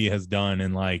 DC has done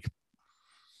in like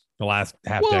the last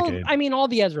half decade. I mean, all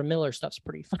the Ezra Miller stuff's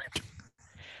pretty fun.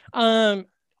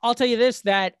 I'll tell you this,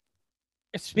 that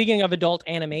speaking of adult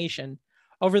animation,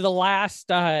 over the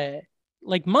last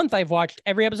month, I've watched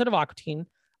every episode of Aqua Teen.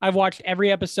 I've watched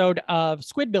every episode of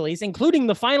Squidbillies, including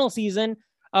the final season,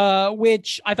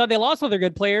 which I thought they lost all their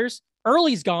good players.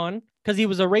 Early's gone because he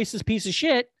was a racist piece of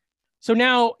shit. So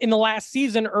now in the last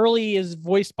season, Early is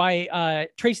voiced by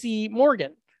Tracy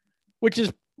Morgan, which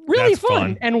is really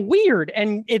fun and weird.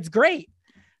 And it's great.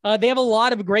 They have a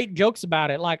lot of great jokes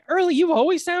about it. Like, Early, you've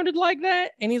always sounded like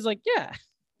that. And he's like, yeah.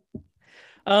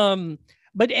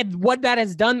 But what that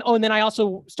has done. Oh, and then I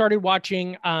also started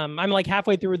watching. I'm like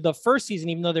halfway through the first season,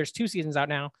 even though there's 2 seasons out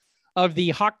now, of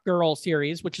the Hawk Girl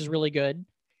series, which is really good.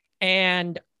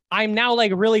 And I'm now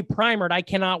like really primered. I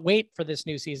cannot wait for this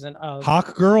new season of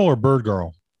Hawk Girl or Bird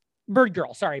Girl? Bird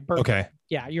Girl. Sorry. Bird okay. Girl.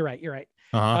 Yeah, you're right.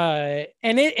 And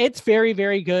it's very,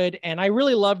 very good. And I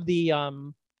really love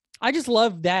I just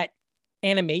love that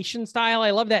animation style.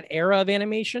 I love that era of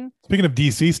animation. Speaking of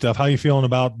DC stuff, how are you feeling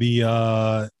about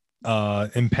the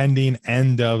impending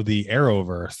end of the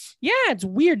Arrowverse? Yeah, it's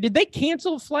weird. Did they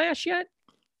cancel Flash yet?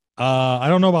 I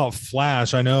don't know about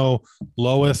Flash. I know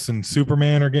Lois and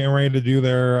Superman are getting ready to do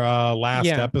their last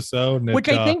episode, which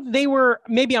I think they were.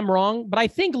 Maybe I'm wrong, but I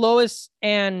think Lois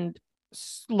and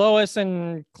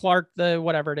Clark, the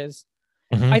whatever it is,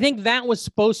 I think that was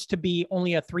supposed to be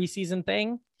only a 3-season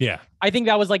thing. Yeah, I think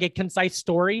that was like a concise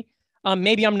story.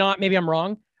 Maybe I'm not. Maybe I'm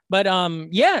wrong. But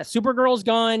yeah, Supergirl's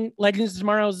gone. Legends of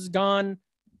Tomorrow is gone.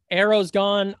 Arrow's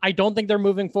gone. I don't think they're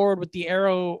moving forward with the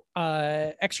Arrow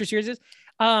extra series.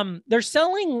 They're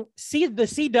selling. The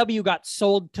CW got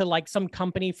sold to like some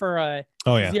company for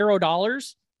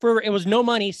 $0 for it was no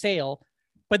money sale,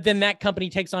 but then that company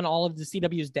takes on all of the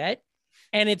CW's debt,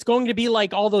 and it's going to be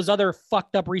like all those other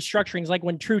fucked up restructurings, like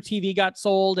when True TV got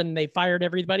sold and they fired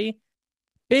everybody.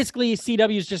 Basically,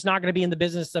 CW is just not going to be in the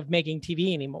business of making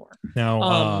TV anymore.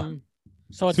 Now,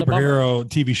 so it's superhero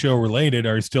TV show related.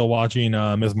 Are you still watching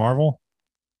Ms. Marvel?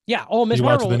 Yeah. Oh, Ms. You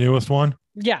Marvel. watched the newest one?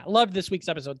 Yeah, loved this week's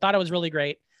episode. Thought it was really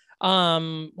great.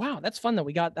 Wow, that's fun that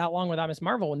we got that long without Ms.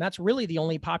 Marvel, and that's really the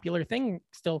only popular thing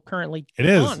still currently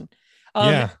on.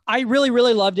 Yeah. I really,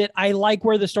 really loved it. I like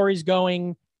where the story's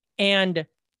going, and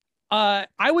I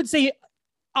would say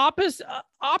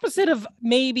opposite of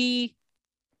maybe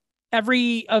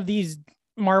every of these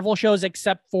Marvel shows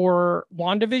except for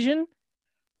WandaVision.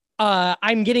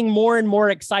 I'm getting more and more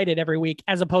excited every week,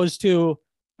 as opposed to,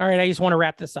 all right, I just want to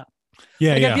wrap this up.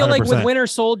 Yeah, I feel 100%. like with Winter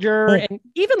Soldier and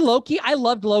even Loki, I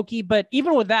loved Loki, but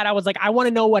even with that, I was like, I want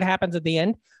to know what happens at the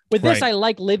end. With this, I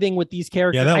like living with these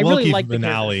characters. Yeah, that I Loki really like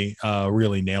finale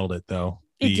really nailed it, though.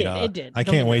 It did. I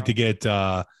can't wait to get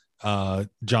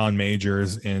John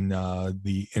Majors in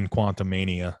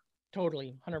Quantumania.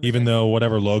 Totally, 100%. Even though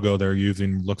whatever logo they're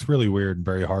using looks really weird and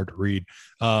very hard to read.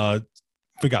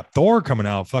 We got Thor coming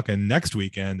out fucking next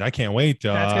weekend. I can't wait.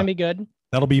 That's gonna be good.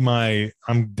 That'll be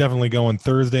I'm definitely going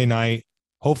Thursday night,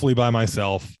 hopefully by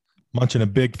myself, munching a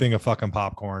big thing of fucking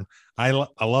popcorn. I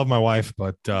love my wife,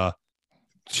 but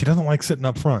she doesn't like sitting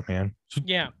up front, man.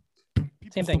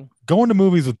 Same thing. Going to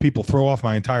movies with people throw off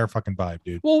my entire fucking vibe,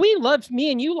 dude. Well,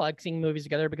 me and you like seeing movies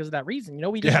together because of that reason. You know,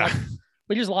 we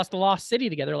just lost the Lost City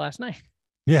together last night.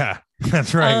 Yeah,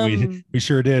 that's right. We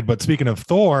sure did. But speaking of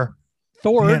Thor,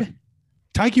 man,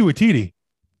 Taika Waititi,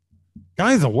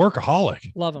 guy's a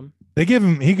workaholic. Love him.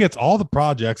 He gets all the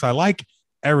projects. I like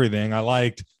everything. I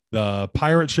liked the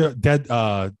pirate show,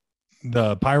 the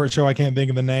pirate show. I can't think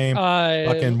of the name.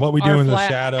 Fucking What We Do in the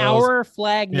Shadows. Our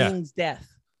Flag Means Death.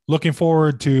 Looking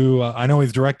forward to, I know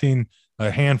he's directing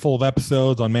a handful of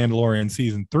episodes on Mandalorian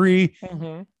season 3.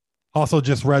 Also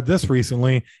just read this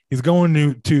recently. He's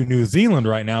going to New Zealand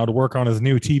right now to work on his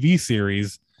new TV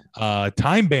series,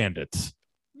 Time Bandits.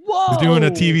 Whoa! He's doing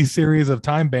a TV series of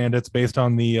Time Bandits based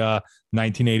on the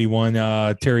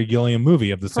 1981 Terry Gilliam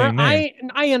movie of the same name.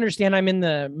 I understand I'm in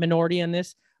the minority in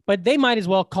this, but they might as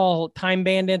well call Time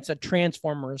Bandits a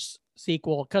Transformers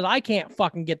sequel, because I can't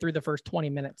fucking get through the first 20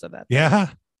 minutes of that. Yeah.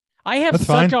 I have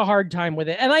such a hard time with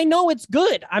it. And I know it's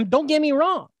good. Don't get me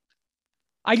wrong.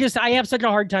 I have such a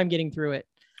hard time getting through it.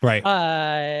 Right.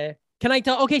 Can I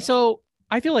tell? Okay, so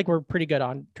I feel like we're pretty good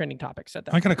on trending topics at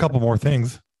that. I got a couple more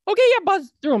things. Okay, yeah,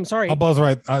 buzz through them. Sorry. I'll buzz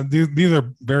right. These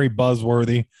are very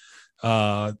buzzworthy.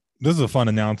 This is a fun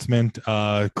announcement.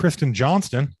 Kristen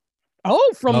Johnston.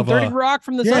 Oh, from 30 Rock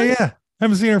from the Sun. Yeah.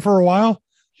 Haven't seen her for a while.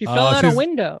 She fell out a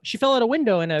window. She fell out a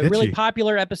window in a really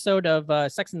popular episode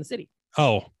of Sex and the City.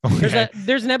 Oh, okay.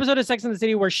 There's an episode of Sex and the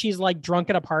City where she's like drunk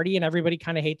at a party and everybody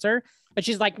kind of hates her, but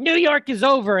she's like, New York is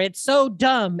over. It's so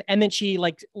dumb. And then she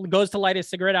like goes to light a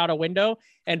cigarette out a window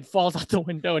and falls out the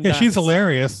window. And dies. She's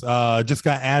hilarious. Just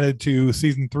got added to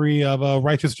season 3 of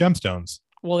Righteous Gemstones.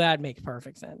 Well, that makes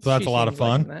perfect sense. So that's a lot of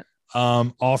fun.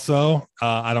 Also,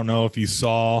 I don't know if you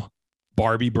saw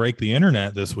Barbie break the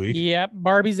internet this week. Yep.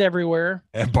 Barbie's everywhere.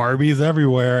 And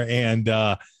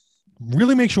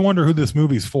really makes you wonder who this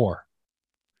movie's for.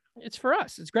 It's for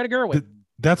us. It's Greta Gerwig.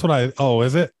 That's what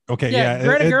is it? Okay. Yeah.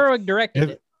 Greta Gerwig directed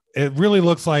it. It really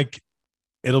looks like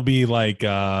it'll be like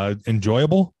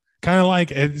enjoyable. Kind of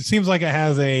like, it seems like it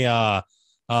has a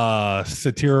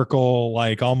satirical,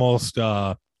 like almost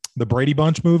the Brady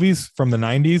Bunch movies from the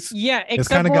 90s. Yeah.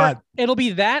 It'll be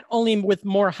that only with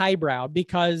more highbrow,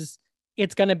 because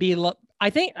it's going to be, I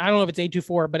don't know if it's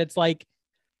A24, but it's like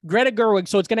Greta Gerwig.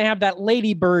 So it's going to have that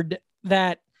Lady Bird,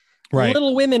 that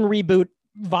Little Women reboot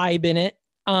vibe in it.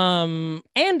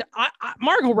 And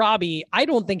Margot Robbie, I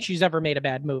don't think she's ever made a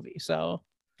bad movie. So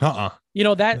You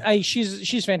know that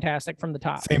she's fantastic from the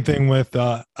top. Same thing with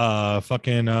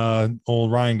fucking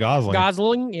old Ryan Gosling.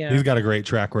 Gosling, yeah, he's got a great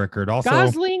track record. Also,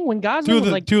 Gosling was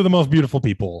two of the most beautiful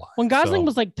people. When Gosling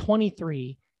was like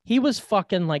 23, he was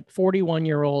fucking like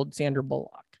 41-year-old Sandra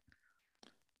Bullock.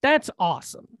 That's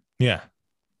awesome. Yeah,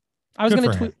 I was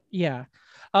gonna tweet. Yeah,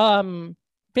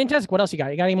 fantastic. What else you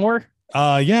got? You got any more?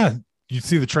 Yeah. You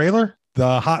see the trailer,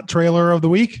 the hot trailer of the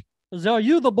week? Are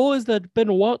you the boys that been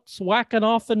whacking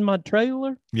off in my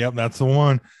trailer? Yep, that's the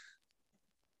one.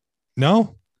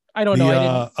 No, I don't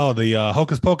know. The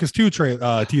Hocus Pocus 2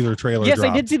 teaser trailer. Yes,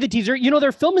 dropped. I did see the teaser. You know,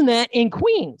 they're filming that in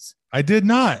Queens. I did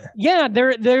not. Yeah,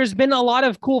 there's been a lot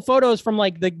of cool photos from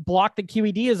like the block that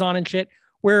QED is on and shit,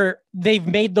 where they've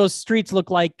made those streets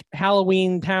look like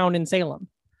Halloween Town in Salem.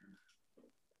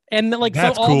 And like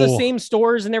so all the same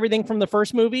stores and everything from the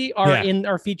first movie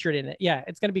are featured in it. Yeah,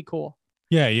 it's gonna be cool.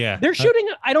 Yeah. They're shooting.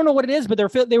 I don't know what it is, but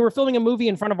they were filming a movie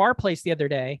in front of our place the other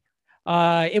day.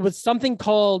 It was something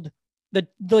called the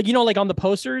you know, like on the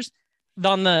posters,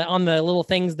 on the little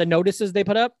things, the notices they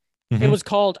put up. Mm-hmm. It was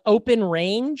called Open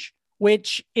Range,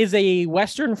 which is a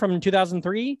Western from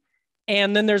 2003.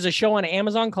 And then there's a show on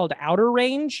Amazon called Outer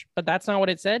Range, but that's not what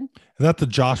it said. Is that the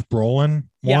Josh Brolin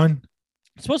one?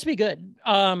 It's supposed to be good.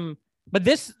 But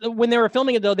this, when they were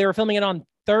filming it though, they were filming it on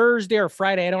Thursday or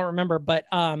Friday. I don't remember, but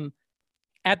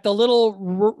at the little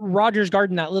Rogers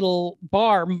Garden, that little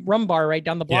rum bar right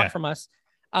down the block from us,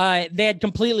 they had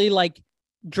completely like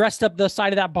dressed up the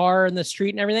side of that bar and the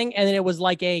street and everything. And then it was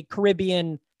like a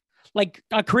Caribbean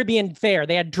fair.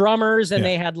 They had drummers and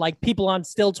they had like people on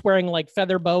stilts wearing like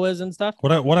feather boas and stuff.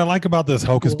 What I like about this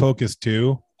Hocus Pocus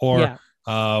 2,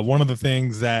 one of the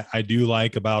things that I do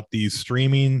like about these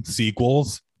streaming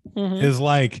sequels is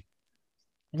like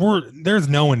there's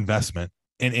no investment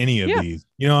in any of these.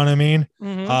 You know what I mean?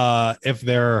 If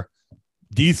they're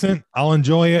decent, I'll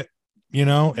enjoy it. You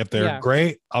know, if they're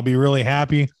great, I'll be really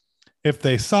happy. If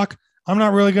they suck, I'm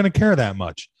not really going to care that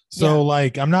much. So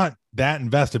like, I'm not that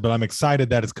invested, but I'm excited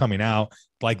that it's coming out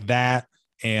like that.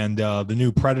 And the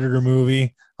new Predator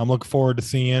movie, I'm looking forward to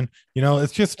seeing. You know,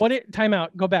 it's just time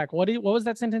out. Go back. What was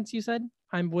that sentence you said?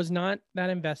 I was not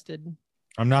that invested.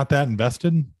 I'm not that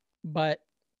invested, but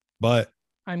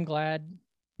I'm glad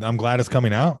it's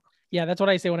coming out. Yeah, that's what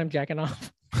I say when I'm jacking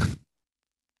off.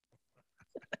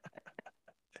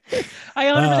 I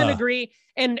 100% agree.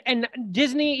 And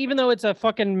Disney, even though it's a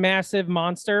fucking massive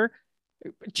monster,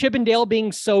 Chip and Dale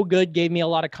being so good gave me a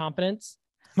lot of confidence.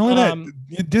 Not only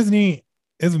that, Disney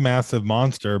is a massive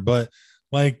monster, but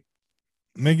like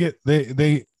the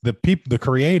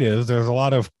creatives, there's a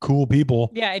lot of cool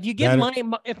people. Yeah, if you give money,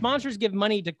 if monsters give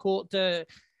money to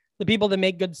the people that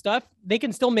make good stuff, they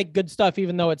can still make good stuff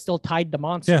even though it's still tied to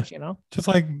monsters. You know, just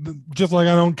like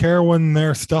I don't care when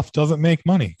their stuff doesn't make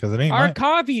money because it ain't. Our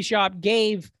coffee shop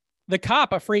gave the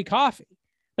cop a free coffee.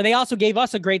 But they also gave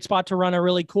us a great spot to run a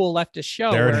really cool leftist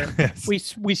show where we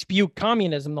spew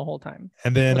communism the whole time.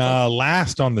 And then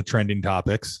last on the trending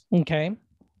topics. Okay.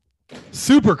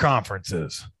 Super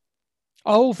conferences.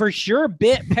 Oh, for sure.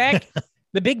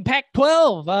 The big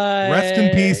Pac-12. Rest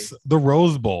in peace, the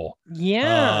Rose Bowl.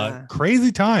 Yeah.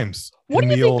 Crazy times. What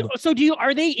do you think? So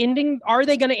are they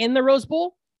going to end the Rose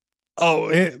Bowl? Oh,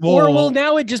 or will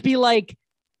now it just be like,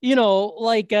 you know,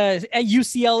 like at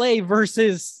UCLA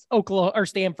versus Oklahoma or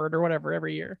Stanford or whatever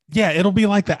every year. Yeah, it'll be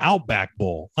like the Outback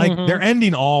Bowl. Like they're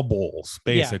ending all bowls,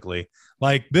 basically. Yeah.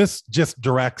 Like this just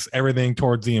directs everything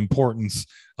towards the importance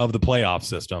of the playoff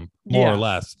system, more or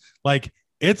less. Like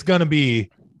it's going to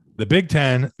be the Big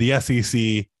Ten, the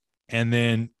SEC, and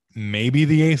then maybe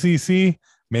the ACC,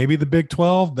 maybe the Big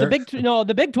 12. The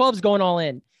Big 12 is going all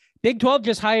in. Big 12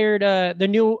 just hired the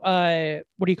new,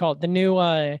 what do you call it? The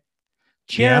new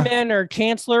chairman or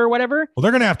chancellor or whatever. Well,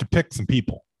 they're going to have to pick some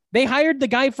people. They hired the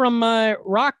guy from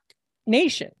Rock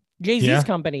Nation, Jay-Z's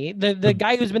company, the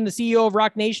guy who's been the CEO of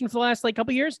Rock Nation for the last like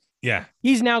couple years. Yeah.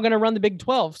 He's now going to run the Big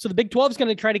 12. So the Big 12 is going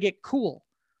to try to get cool.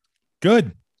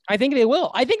 Good. I think they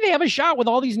will. I think they have a shot with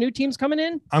all these new teams coming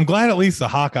in. I'm glad at least the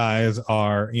Hawkeyes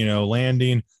are, you know,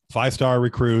 landing 5-star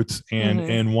recruits and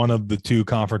in one of the two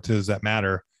conferences that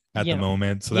matter at the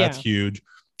moment. So that's huge.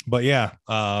 But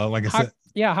like I said,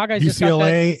 Hawkeyes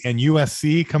UCLA and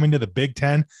USC coming to the Big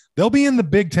Ten. They'll be in the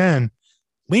Big Ten.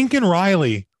 Lincoln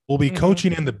Riley will be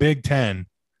coaching in the Big Ten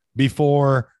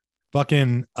before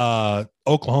fucking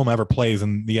Oklahoma ever plays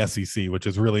in the SEC, which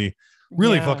is really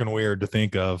fucking weird to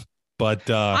think of. But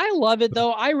I love it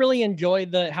though. I really enjoy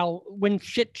how when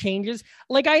shit changes.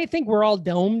 Like I think we're all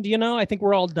domed, you know. I think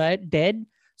we're all dead.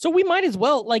 So we might as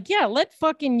well, let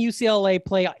fucking UCLA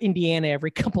play Indiana every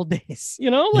couple days.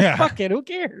 Fuck it. Who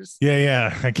cares?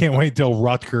 Yeah. I can't wait till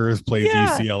Rutgers plays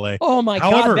UCLA. Oh my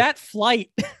God, that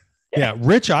flight. Yeah,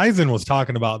 Rich Eisen was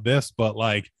talking about this, but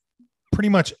like pretty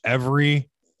much every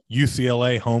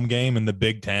UCLA home game in the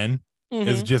Big Ten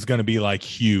is just going to be like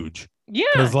huge. Yeah.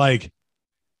 Because like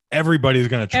everybody's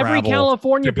going to travel every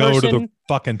California to go person, to the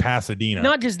fucking Pasadena.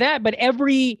 Not just that, but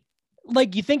every,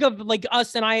 like you think of like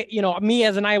us and I, me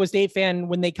as an Iowa State fan,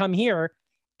 when they come here,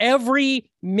 every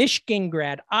Michigan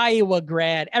grad, Iowa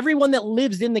grad, everyone that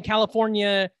lives in the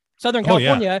Southern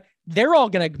California, they're all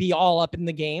going to be all up in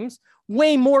the games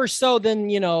way more so than,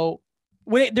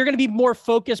 when they're going to be more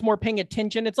focused, more paying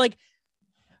attention. It's like,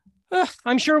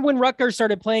 I'm sure when Rutgers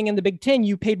started playing in the Big Ten,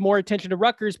 you paid more attention to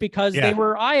Rutgers because they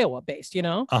were Iowa based,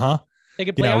 Uh-huh. They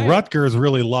could play Iowa. Rutgers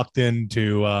really lucked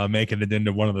into making it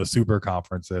into one of the super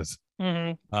conferences.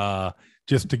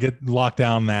 Just to get locked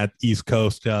down that East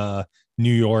Coast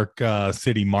New York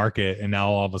City market. And now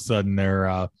all of a sudden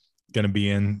they're going to be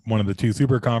in one of the two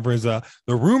super conferences.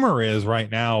 The rumor is right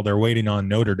now they're waiting on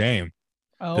Notre Dame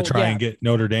to try and get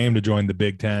Notre Dame to join the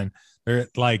Big Ten. They're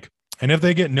like, and if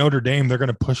they get Notre Dame, they're going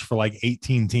to push for like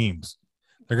 18 teams.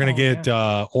 They're going to get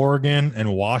Oregon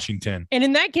and Washington. And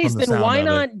in that case, then why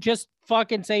not just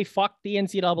fucking say, fuck the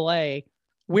NCAA?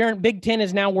 We're in Big Ten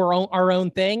is now our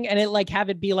own thing. And have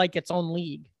it be like its own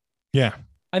league. Yeah.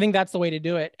 I think that's the way to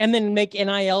do it. And then make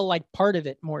NIL like part of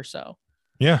it more so.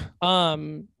 Yeah.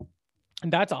 And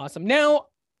that's awesome. Now,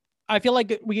 I feel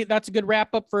like that's a good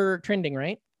wrap up for trending,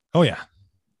 right? Oh, yeah.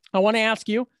 I want to ask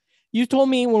you, you told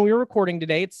me when we were recording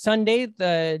today, it's Sunday,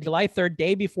 the July 3rd,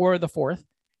 day before the 4th.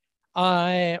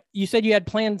 You said you had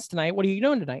plans tonight. What are you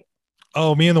doing tonight?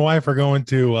 Oh, me and the wife are going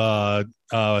to a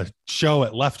show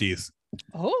at Lefty's.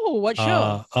 Oh, what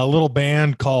show? A little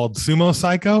band called Sumo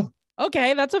Psycho.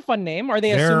 Okay, that's a fun name. Are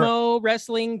they a sumo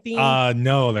wrestling theme?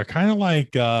 No, they're kind of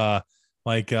like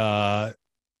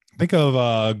think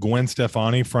of Gwen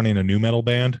Stefani fronting a new metal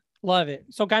band. Love it.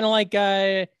 So kind of like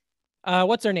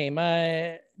what's her name?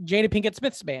 Jada Pinkett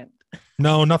Smith's band.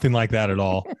 No, nothing like that at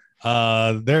all.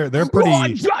 They're pretty.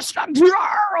 I'm just a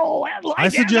girl and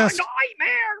like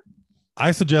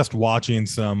I suggest watching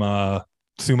some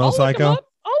Sumo Psycho.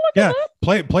 Yeah,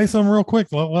 play some real quick.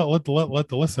 Let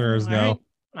the listeners know.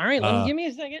 All right, give me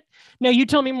a second. Now you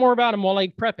tell me more about them while I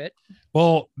prep it.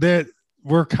 Well,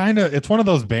 it's one of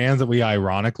those bands that we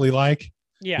ironically like.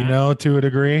 Yeah, to a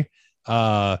degree.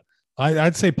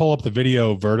 I'd say pull up the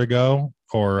video Vertigo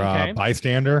or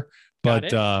Bystander, but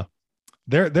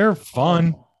they're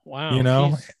fun. Oh,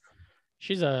 wow,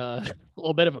 she's a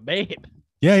little bit of a babe.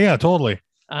 Yeah, totally.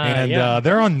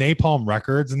 They're on Napalm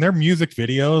Records, and their music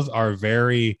videos are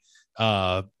very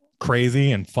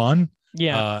crazy and fun.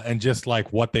 Yeah, and just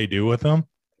like what they do with them.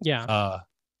 Yeah.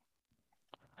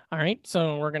 All right,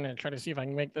 so we're gonna try to see if I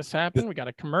can make this happen. We got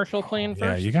a commercial playing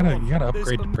first. Yeah, you gotta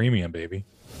upgrade to premium, baby.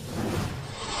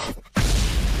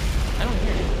 I don't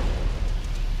hear it.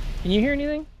 Can you hear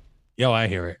anything? Yo, I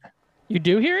hear it. You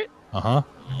do hear it? Uh-huh.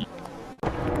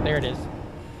 There it is.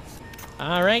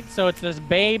 All right, so it's this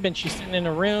babe, and she's sitting in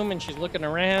a room, and she's looking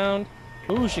around.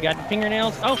 Ooh, she got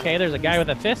fingernails. Okay, there's a guy with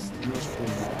a fist.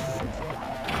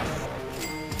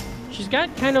 She's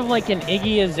got kind of like an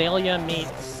Iggy Azalea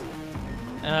meets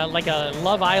like a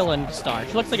Love Island star.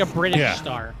 She looks like a British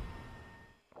star.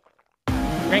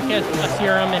 Drank a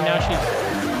serum, and now she's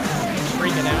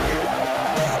freaking out.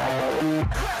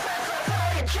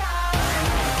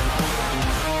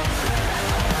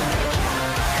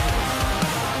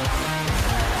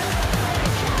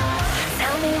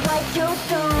 You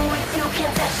do if you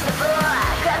can't touch the floor.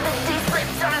 Gravity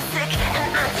slips on a sick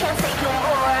and I can't take no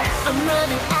more. I'm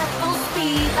running at full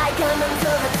speed like I'm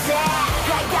under attack.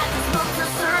 I got this book to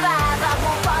survive. I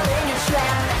won't fall in your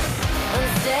trap. I'm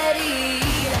steady.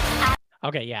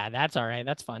 Okay, yeah, that's all right.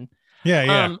 That's fun.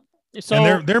 Yeah. So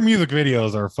and their music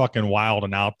videos are fucking wild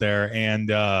and out there, and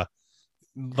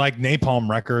like Napalm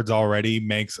Records already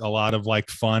makes a lot of like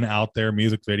fun out there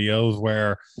music videos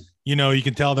where you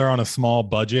can tell they're on a small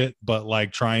budget, but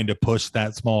like trying to push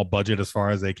that small budget as far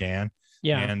as they can.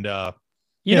 Yeah. And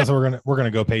so we're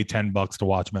gonna go pay $10 to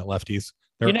watch them at Lefty's.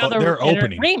 They're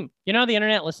opening. The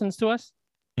internet listens to us.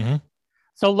 Mm-hmm.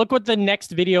 So look what the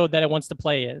next video that it wants to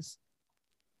play is.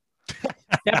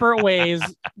 Separate Ways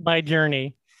by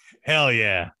Journey. Hell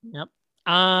yeah. Yep.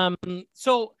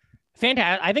 So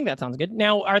fantastic. I think that sounds good.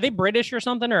 Now, are they British or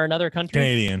something or another country?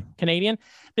 Canadian.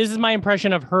 This is my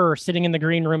impression of her sitting in the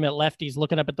green room at Lefty's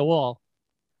looking up at the wall.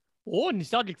 Oh,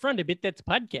 nostalgic friend. I bet that's a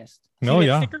podcast.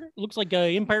 Sticker? Looks like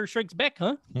Empire Strikes Back,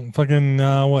 huh? Fucking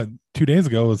 2 days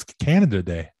ago was Canada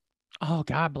Day. Oh,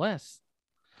 God bless.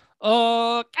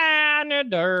 Oh,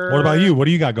 Canada. What about you? What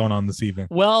do you got going on this evening?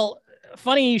 Well,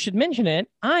 funny you should mention it.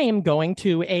 I am going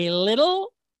to a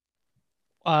little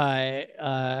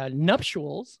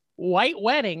nuptials, white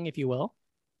wedding, if you will,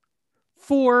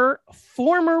 for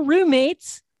former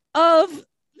roommates of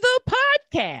the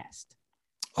podcast.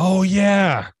 Oh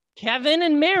yeah, Kevin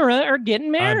and Mara are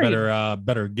getting married. I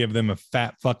better give them a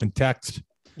fat fucking text.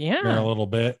 Yeah, here in a little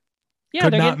bit. Yeah,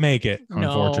 could not make it,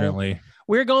 unfortunately. No.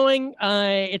 We're going.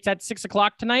 It's at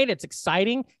 6:00 tonight. It's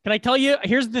exciting. Can I tell you?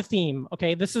 Here's the theme.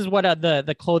 Okay, this is what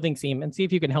the clothing theme, and see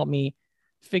if you can help me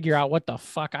figure out what the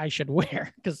fuck I should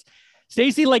wear. Because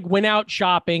Stacy like went out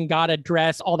shopping, got a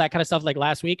dress, all that kind of stuff like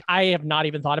last week. I have not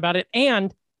even thought about it.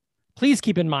 And please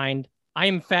keep in mind, I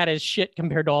am fat as shit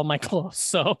compared to all my clothes.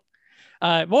 So,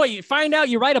 boy, you find out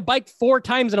you ride a bike 4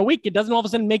 times in a week, it doesn't all of a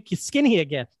sudden make you skinny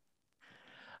again.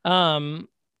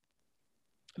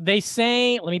 They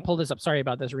say, let me pull this up. Sorry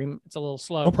about this, Reem. It's a little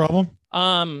slow. No problem.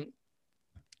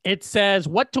 It says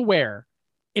what to wear.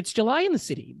 It's July in the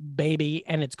city, baby,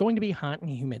 and it's going to be hot and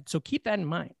humid. So keep that in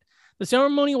mind. The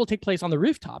ceremony will take place on the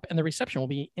rooftop, and the reception will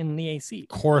be in the AC.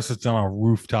 Of course, it's on a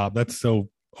rooftop. That's so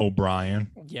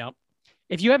O'Brien. Yep.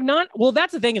 If you have not, well,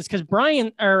 that's the thing is because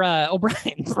Brian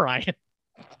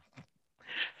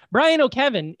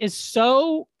O'Kevin is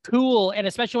so cool, and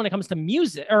especially when it comes to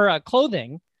music or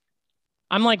clothing.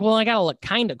 I'm like, well, I gotta look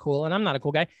kind of cool, and I'm not a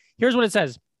cool guy. Here's what it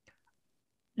says.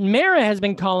 Mara has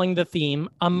been calling the theme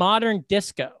a modern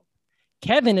disco.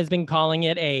 Kevin has been calling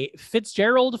it a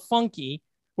Fitzgerald funky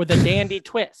with a dandy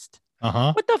twist.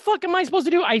 What the fuck am I supposed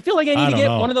to do? I feel like I need to get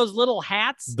one of those little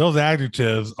hats. Those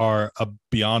adjectives are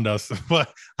beyond us.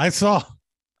 But I saw,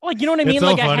 like, you know what I mean? So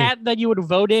like funny. A hat that you would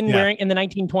vote in wearing in the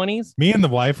 1920s. Me and the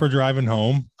wife were driving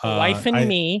home. Wife and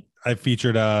me. I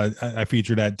featured at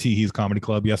Teehee's Comedy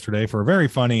Club yesterday for a very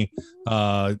funny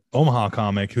Omaha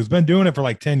comic who's been doing it for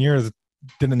like 10 years.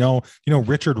 Didn't know,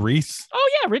 Richard Reese. Oh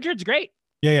yeah, Richard's great.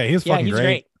 Yeah, he's fucking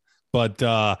great. But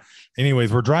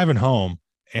anyways, we're driving home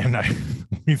and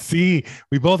we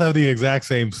both have the exact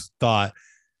same thought.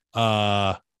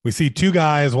 We see 2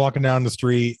 guys walking down the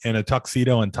street in a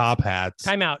tuxedo and top hats.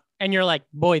 Time out. And you're like,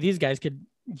 boy, these guys could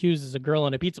use as a girl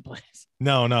in a pizza place.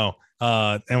 No.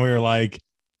 And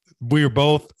we were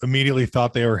both immediately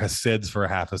thought they were Hasids for a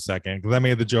half a second because I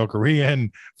made the joke. Are we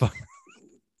in?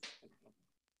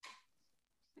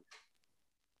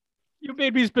 You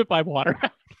made me spit my water.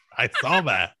 I saw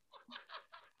that.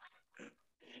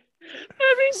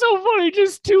 That'd be so funny.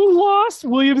 Just 2 lost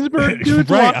Williamsburg dudes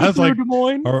right. walking I was through like, Des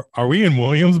Moines. Are we in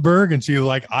Williamsburg? And she's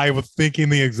like, I was thinking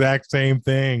the exact same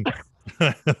thing.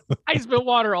 I spit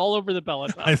water all over the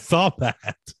Peloton. I saw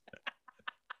that.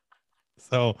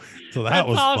 So that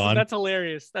was awesome. fun. That's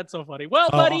hilarious. That's so funny. Well,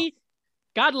 buddy,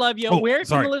 God love you. Where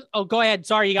sorry. can you go ahead.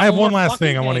 Sorry, you got I have one last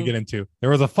thing I want to get into. There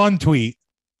was a fun tweet.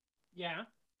 Yeah.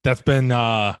 That's been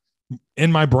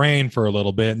in my brain for a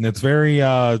little bit, and it's very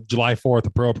July 4th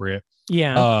appropriate.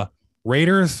 Yeah.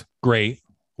 Raiders, great.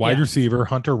 Wide receiver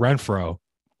Hunter Renfrow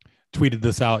tweeted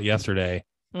this out yesterday.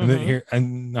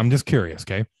 And I'm just curious,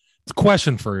 okay? It's a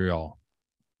question for y'all.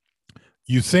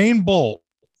 Usain Bolt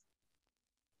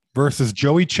versus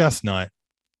Joey Chestnut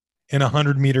in a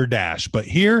 100-meter dash. But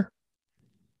here's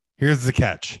the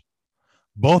catch.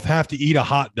 Both have to eat a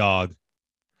hot dog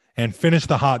and finish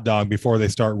the hot dog before they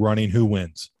start running. Who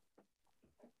wins?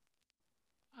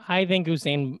 I think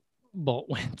Usain Bolt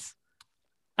wins.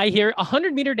 I hear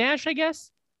 100-meter dash, I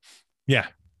guess. Yeah.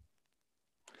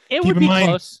 It would be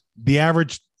close. The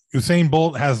average Usain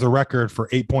Bolt has the record for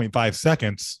 8.5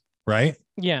 seconds, right?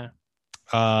 Yeah.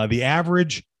 The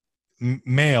average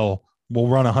male will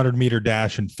run a 100-meter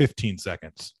dash in 15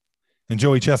 seconds. And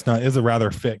Joey Chestnut is a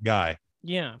rather fit guy.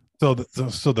 Yeah. So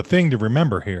the thing to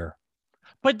remember here.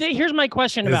 But here's my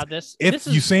question about this. If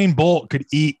Usain Bolt could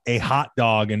eat a hot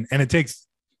dog and it takes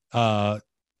Joey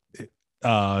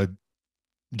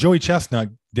Chestnut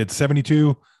did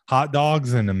 72 hot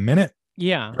dogs in a minute.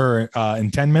 Yeah. Or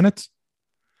in 10 minutes.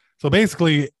 So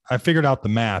basically, I figured out the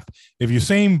math. If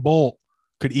Usain Bolt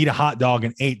could eat a hot dog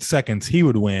in 8 seconds, he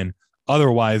would win.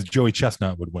 Otherwise, Joey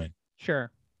Chestnut would win.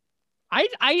 Sure.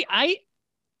 I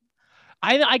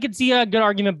could see a good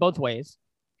argument both ways.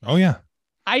 Oh, yeah.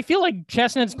 I feel like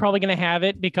Chestnut's probably going to have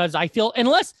it because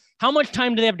how much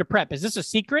time do they have to prep? Is this a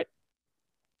secret?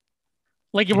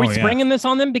 Like, are we springing this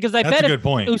on them? Because I bet if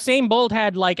Usain Bolt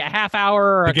had like a half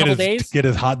hour or a couple days to get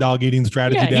his hot dog eating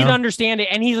strategy down, he'd understand it.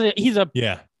 And he's a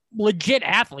legit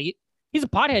athlete. He's a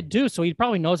pothead too, so he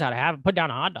probably knows how to put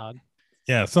down a hot dog.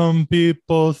 Yeah, some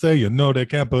people say, they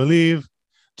can't believe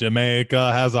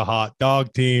Jamaica has a hot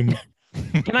dog team.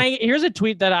 Here's a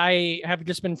tweet that I have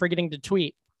just been forgetting to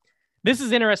tweet. This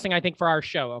is interesting, I think, for our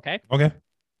show. Okay. Okay.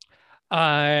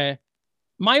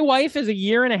 My wife is a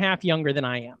year and a half younger than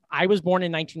I am. I was born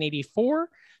in 1984.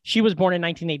 She was born in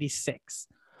 1986.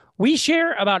 We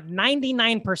share about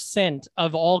 99%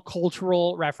 of all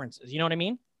cultural references. You know what I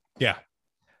mean? Yeah.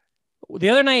 The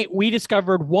other night, we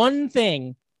discovered one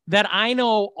thing that I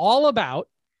know all about,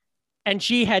 and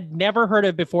she had never heard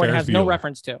of before and has no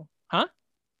reference to. Huh?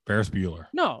 Ferris Bueller.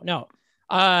 No.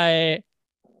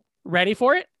 Ready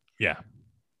for it? Yeah.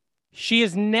 She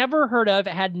has never heard of,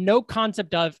 had no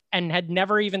concept of, and had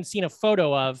never even seen a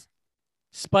photo of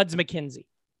Spuds McKenzie.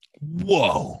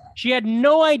 Whoa. She had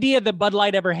no idea that Bud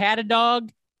Light ever had a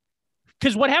dog.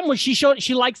 Because what happened was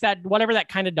she likes that, whatever that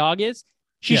kind of dog is.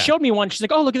 She showed me one. She's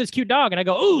like, oh, look at this cute dog. And I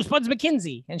go, ooh, Spuds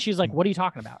McKenzie. And she's like, what are you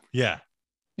talking about? Yeah.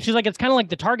 She's like, it's kind of like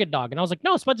the Target dog. And I was like,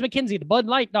 no, Spuds McKenzie, the Bud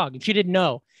Light dog. And she didn't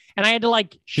know. And I had to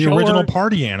like show the original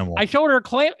party animal. I showed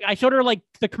her like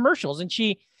the commercials, and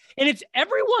it's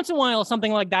every once in a while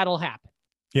something like that'll happen.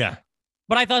 Yeah.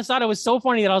 But I thought it was so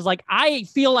funny that I was like, I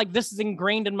feel like this is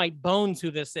ingrained in my bones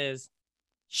who this is.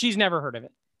 She's never heard of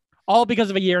it. All because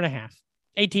of a year and a half,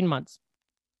 18 months.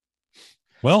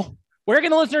 Well, where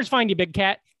can the listeners find you, Big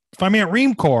Cat? Find me at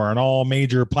Reamcore on all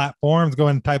major platforms. Go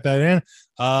ahead and type that in.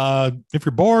 If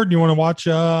you're bored, you want to watch,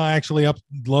 I actually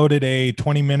uploaded a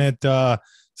 20-minute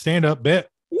stand-up bit.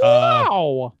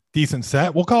 Wow. Decent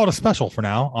set. We'll call it a special for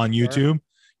now on YouTube. Sure.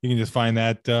 You can just find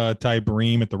that type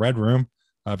Ream at the Red Room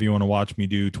if you want to watch me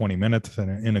do 20 minutes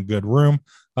in a good room.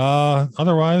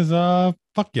 Otherwise,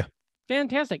 fuck you.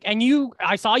 Fantastic. And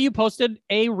I saw you posted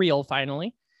a reel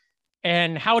finally.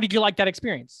 And how did you like that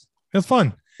experience? It's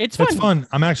fun. It's fun.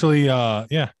 I'm actually,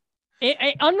 yeah.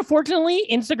 Unfortunately,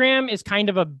 Instagram is kind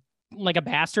of a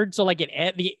bastard. So like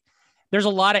there's a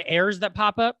lot of errors that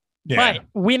pop up. Yeah. But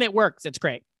when it works, it's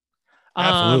great.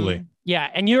 Absolutely. Yeah.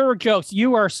 And your jokes,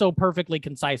 you are so perfectly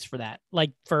concise for that.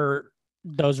 Like for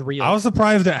those reels. I was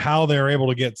surprised at how they were able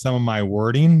to get some of my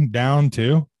wording down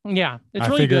too. Yeah. It's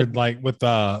really figured good. Like with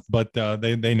but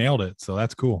they nailed it. So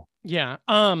that's cool. Yeah.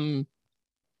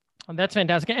 That's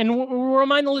fantastic. And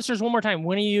remind the listeners one more time,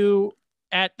 when are you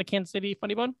at the Kansas City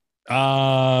Funny Bone?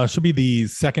 Should be the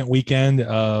second weekend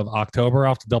of October.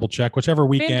 I'll have to double check. Whichever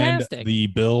weekend the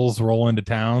Bills roll into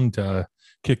town to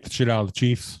kick the shit out of the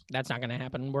Chiefs. That's not going to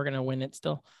happen. We're going to win it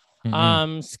still.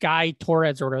 Mm-hmm. Sky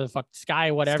Torres or whatever the fuck.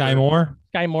 Sky whatever. Sky Moore?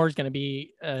 Sky Moore is going to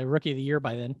be Rookie of the Year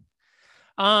by then.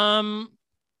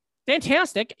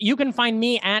 Fantastic. You can find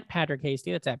me at Patrick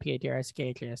Hasty. That's at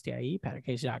PATRICKHASTIE,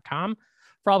 PatrickHasty.com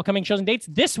for all upcoming shows and dates.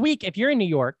 This week, if you're in New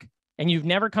York and you've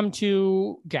never come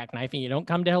to Jackknife and you don't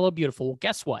come to Hello Beautiful, well,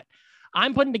 guess what?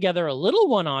 I'm putting together a little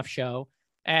one-off show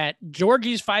at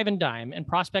Georgie's Five and Dime in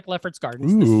Prospect Lefferts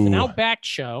Gardens. Ooh. This is an Outback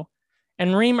show.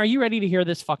 And Reem, are you ready to hear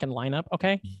this fucking lineup?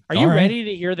 Okay. Are you ready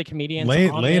to hear the comedians? Lay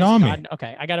it on me.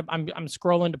 Okay. I'm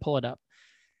scrolling to pull it up.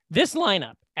 This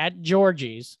lineup at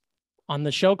Georgie's on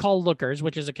the show called Lookers,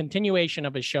 which is a continuation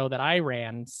of a show that I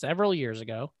ran several years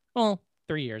ago. Well,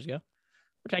 3 years ago,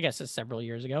 which I guess is several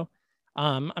years ago.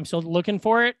 I'm still looking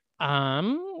for it.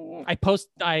 I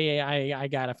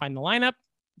gotta find the lineup.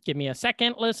 Give me a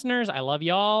second, listeners. I love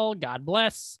y'all. God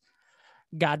bless.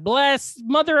 God bless.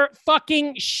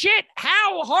 Motherfucking shit.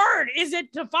 How hard is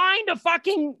it to find a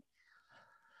fucking...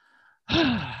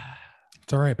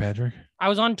 It's all right, Patrick. I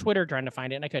was on Twitter trying to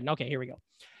find it and I couldn't. Okay, here we go.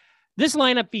 This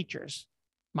lineup features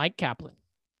Mike Kaplan,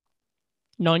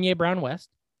 Nonye Brown-West,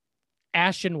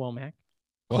 Ashton Womack,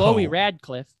 Chloe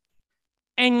Radcliffe,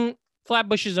 and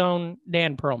Flatbush's own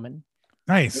Dan Perlman.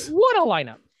 Nice. What a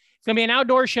lineup. It's going to be an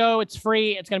outdoor show. It's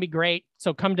free. It's going to be great.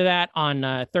 So come to that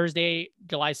on Thursday,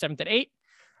 July 7th at 8.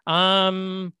 Get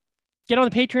on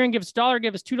the Patreon. Give us $1.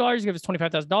 Give us $2. Give us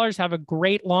 $25,000. Have a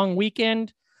great long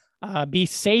weekend. Be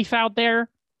safe out there.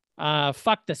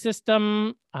 Fuck the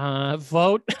system.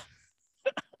 Vote.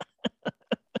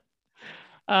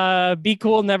 Be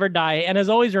cool, never die. And as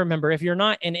always, remember, if you're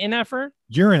not an NFer,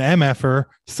 you're an MFer.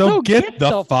 So get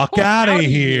the fuck out of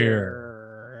here.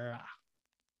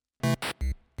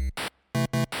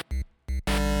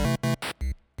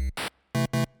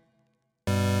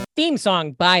 Theme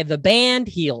song by the band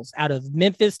Heels out of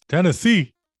Memphis,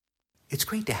 Tennessee. It's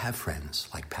great to have friends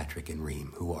like Patrick and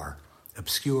Reem who are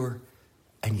obscure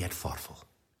and yet thoughtful.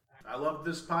 I love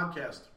this podcast.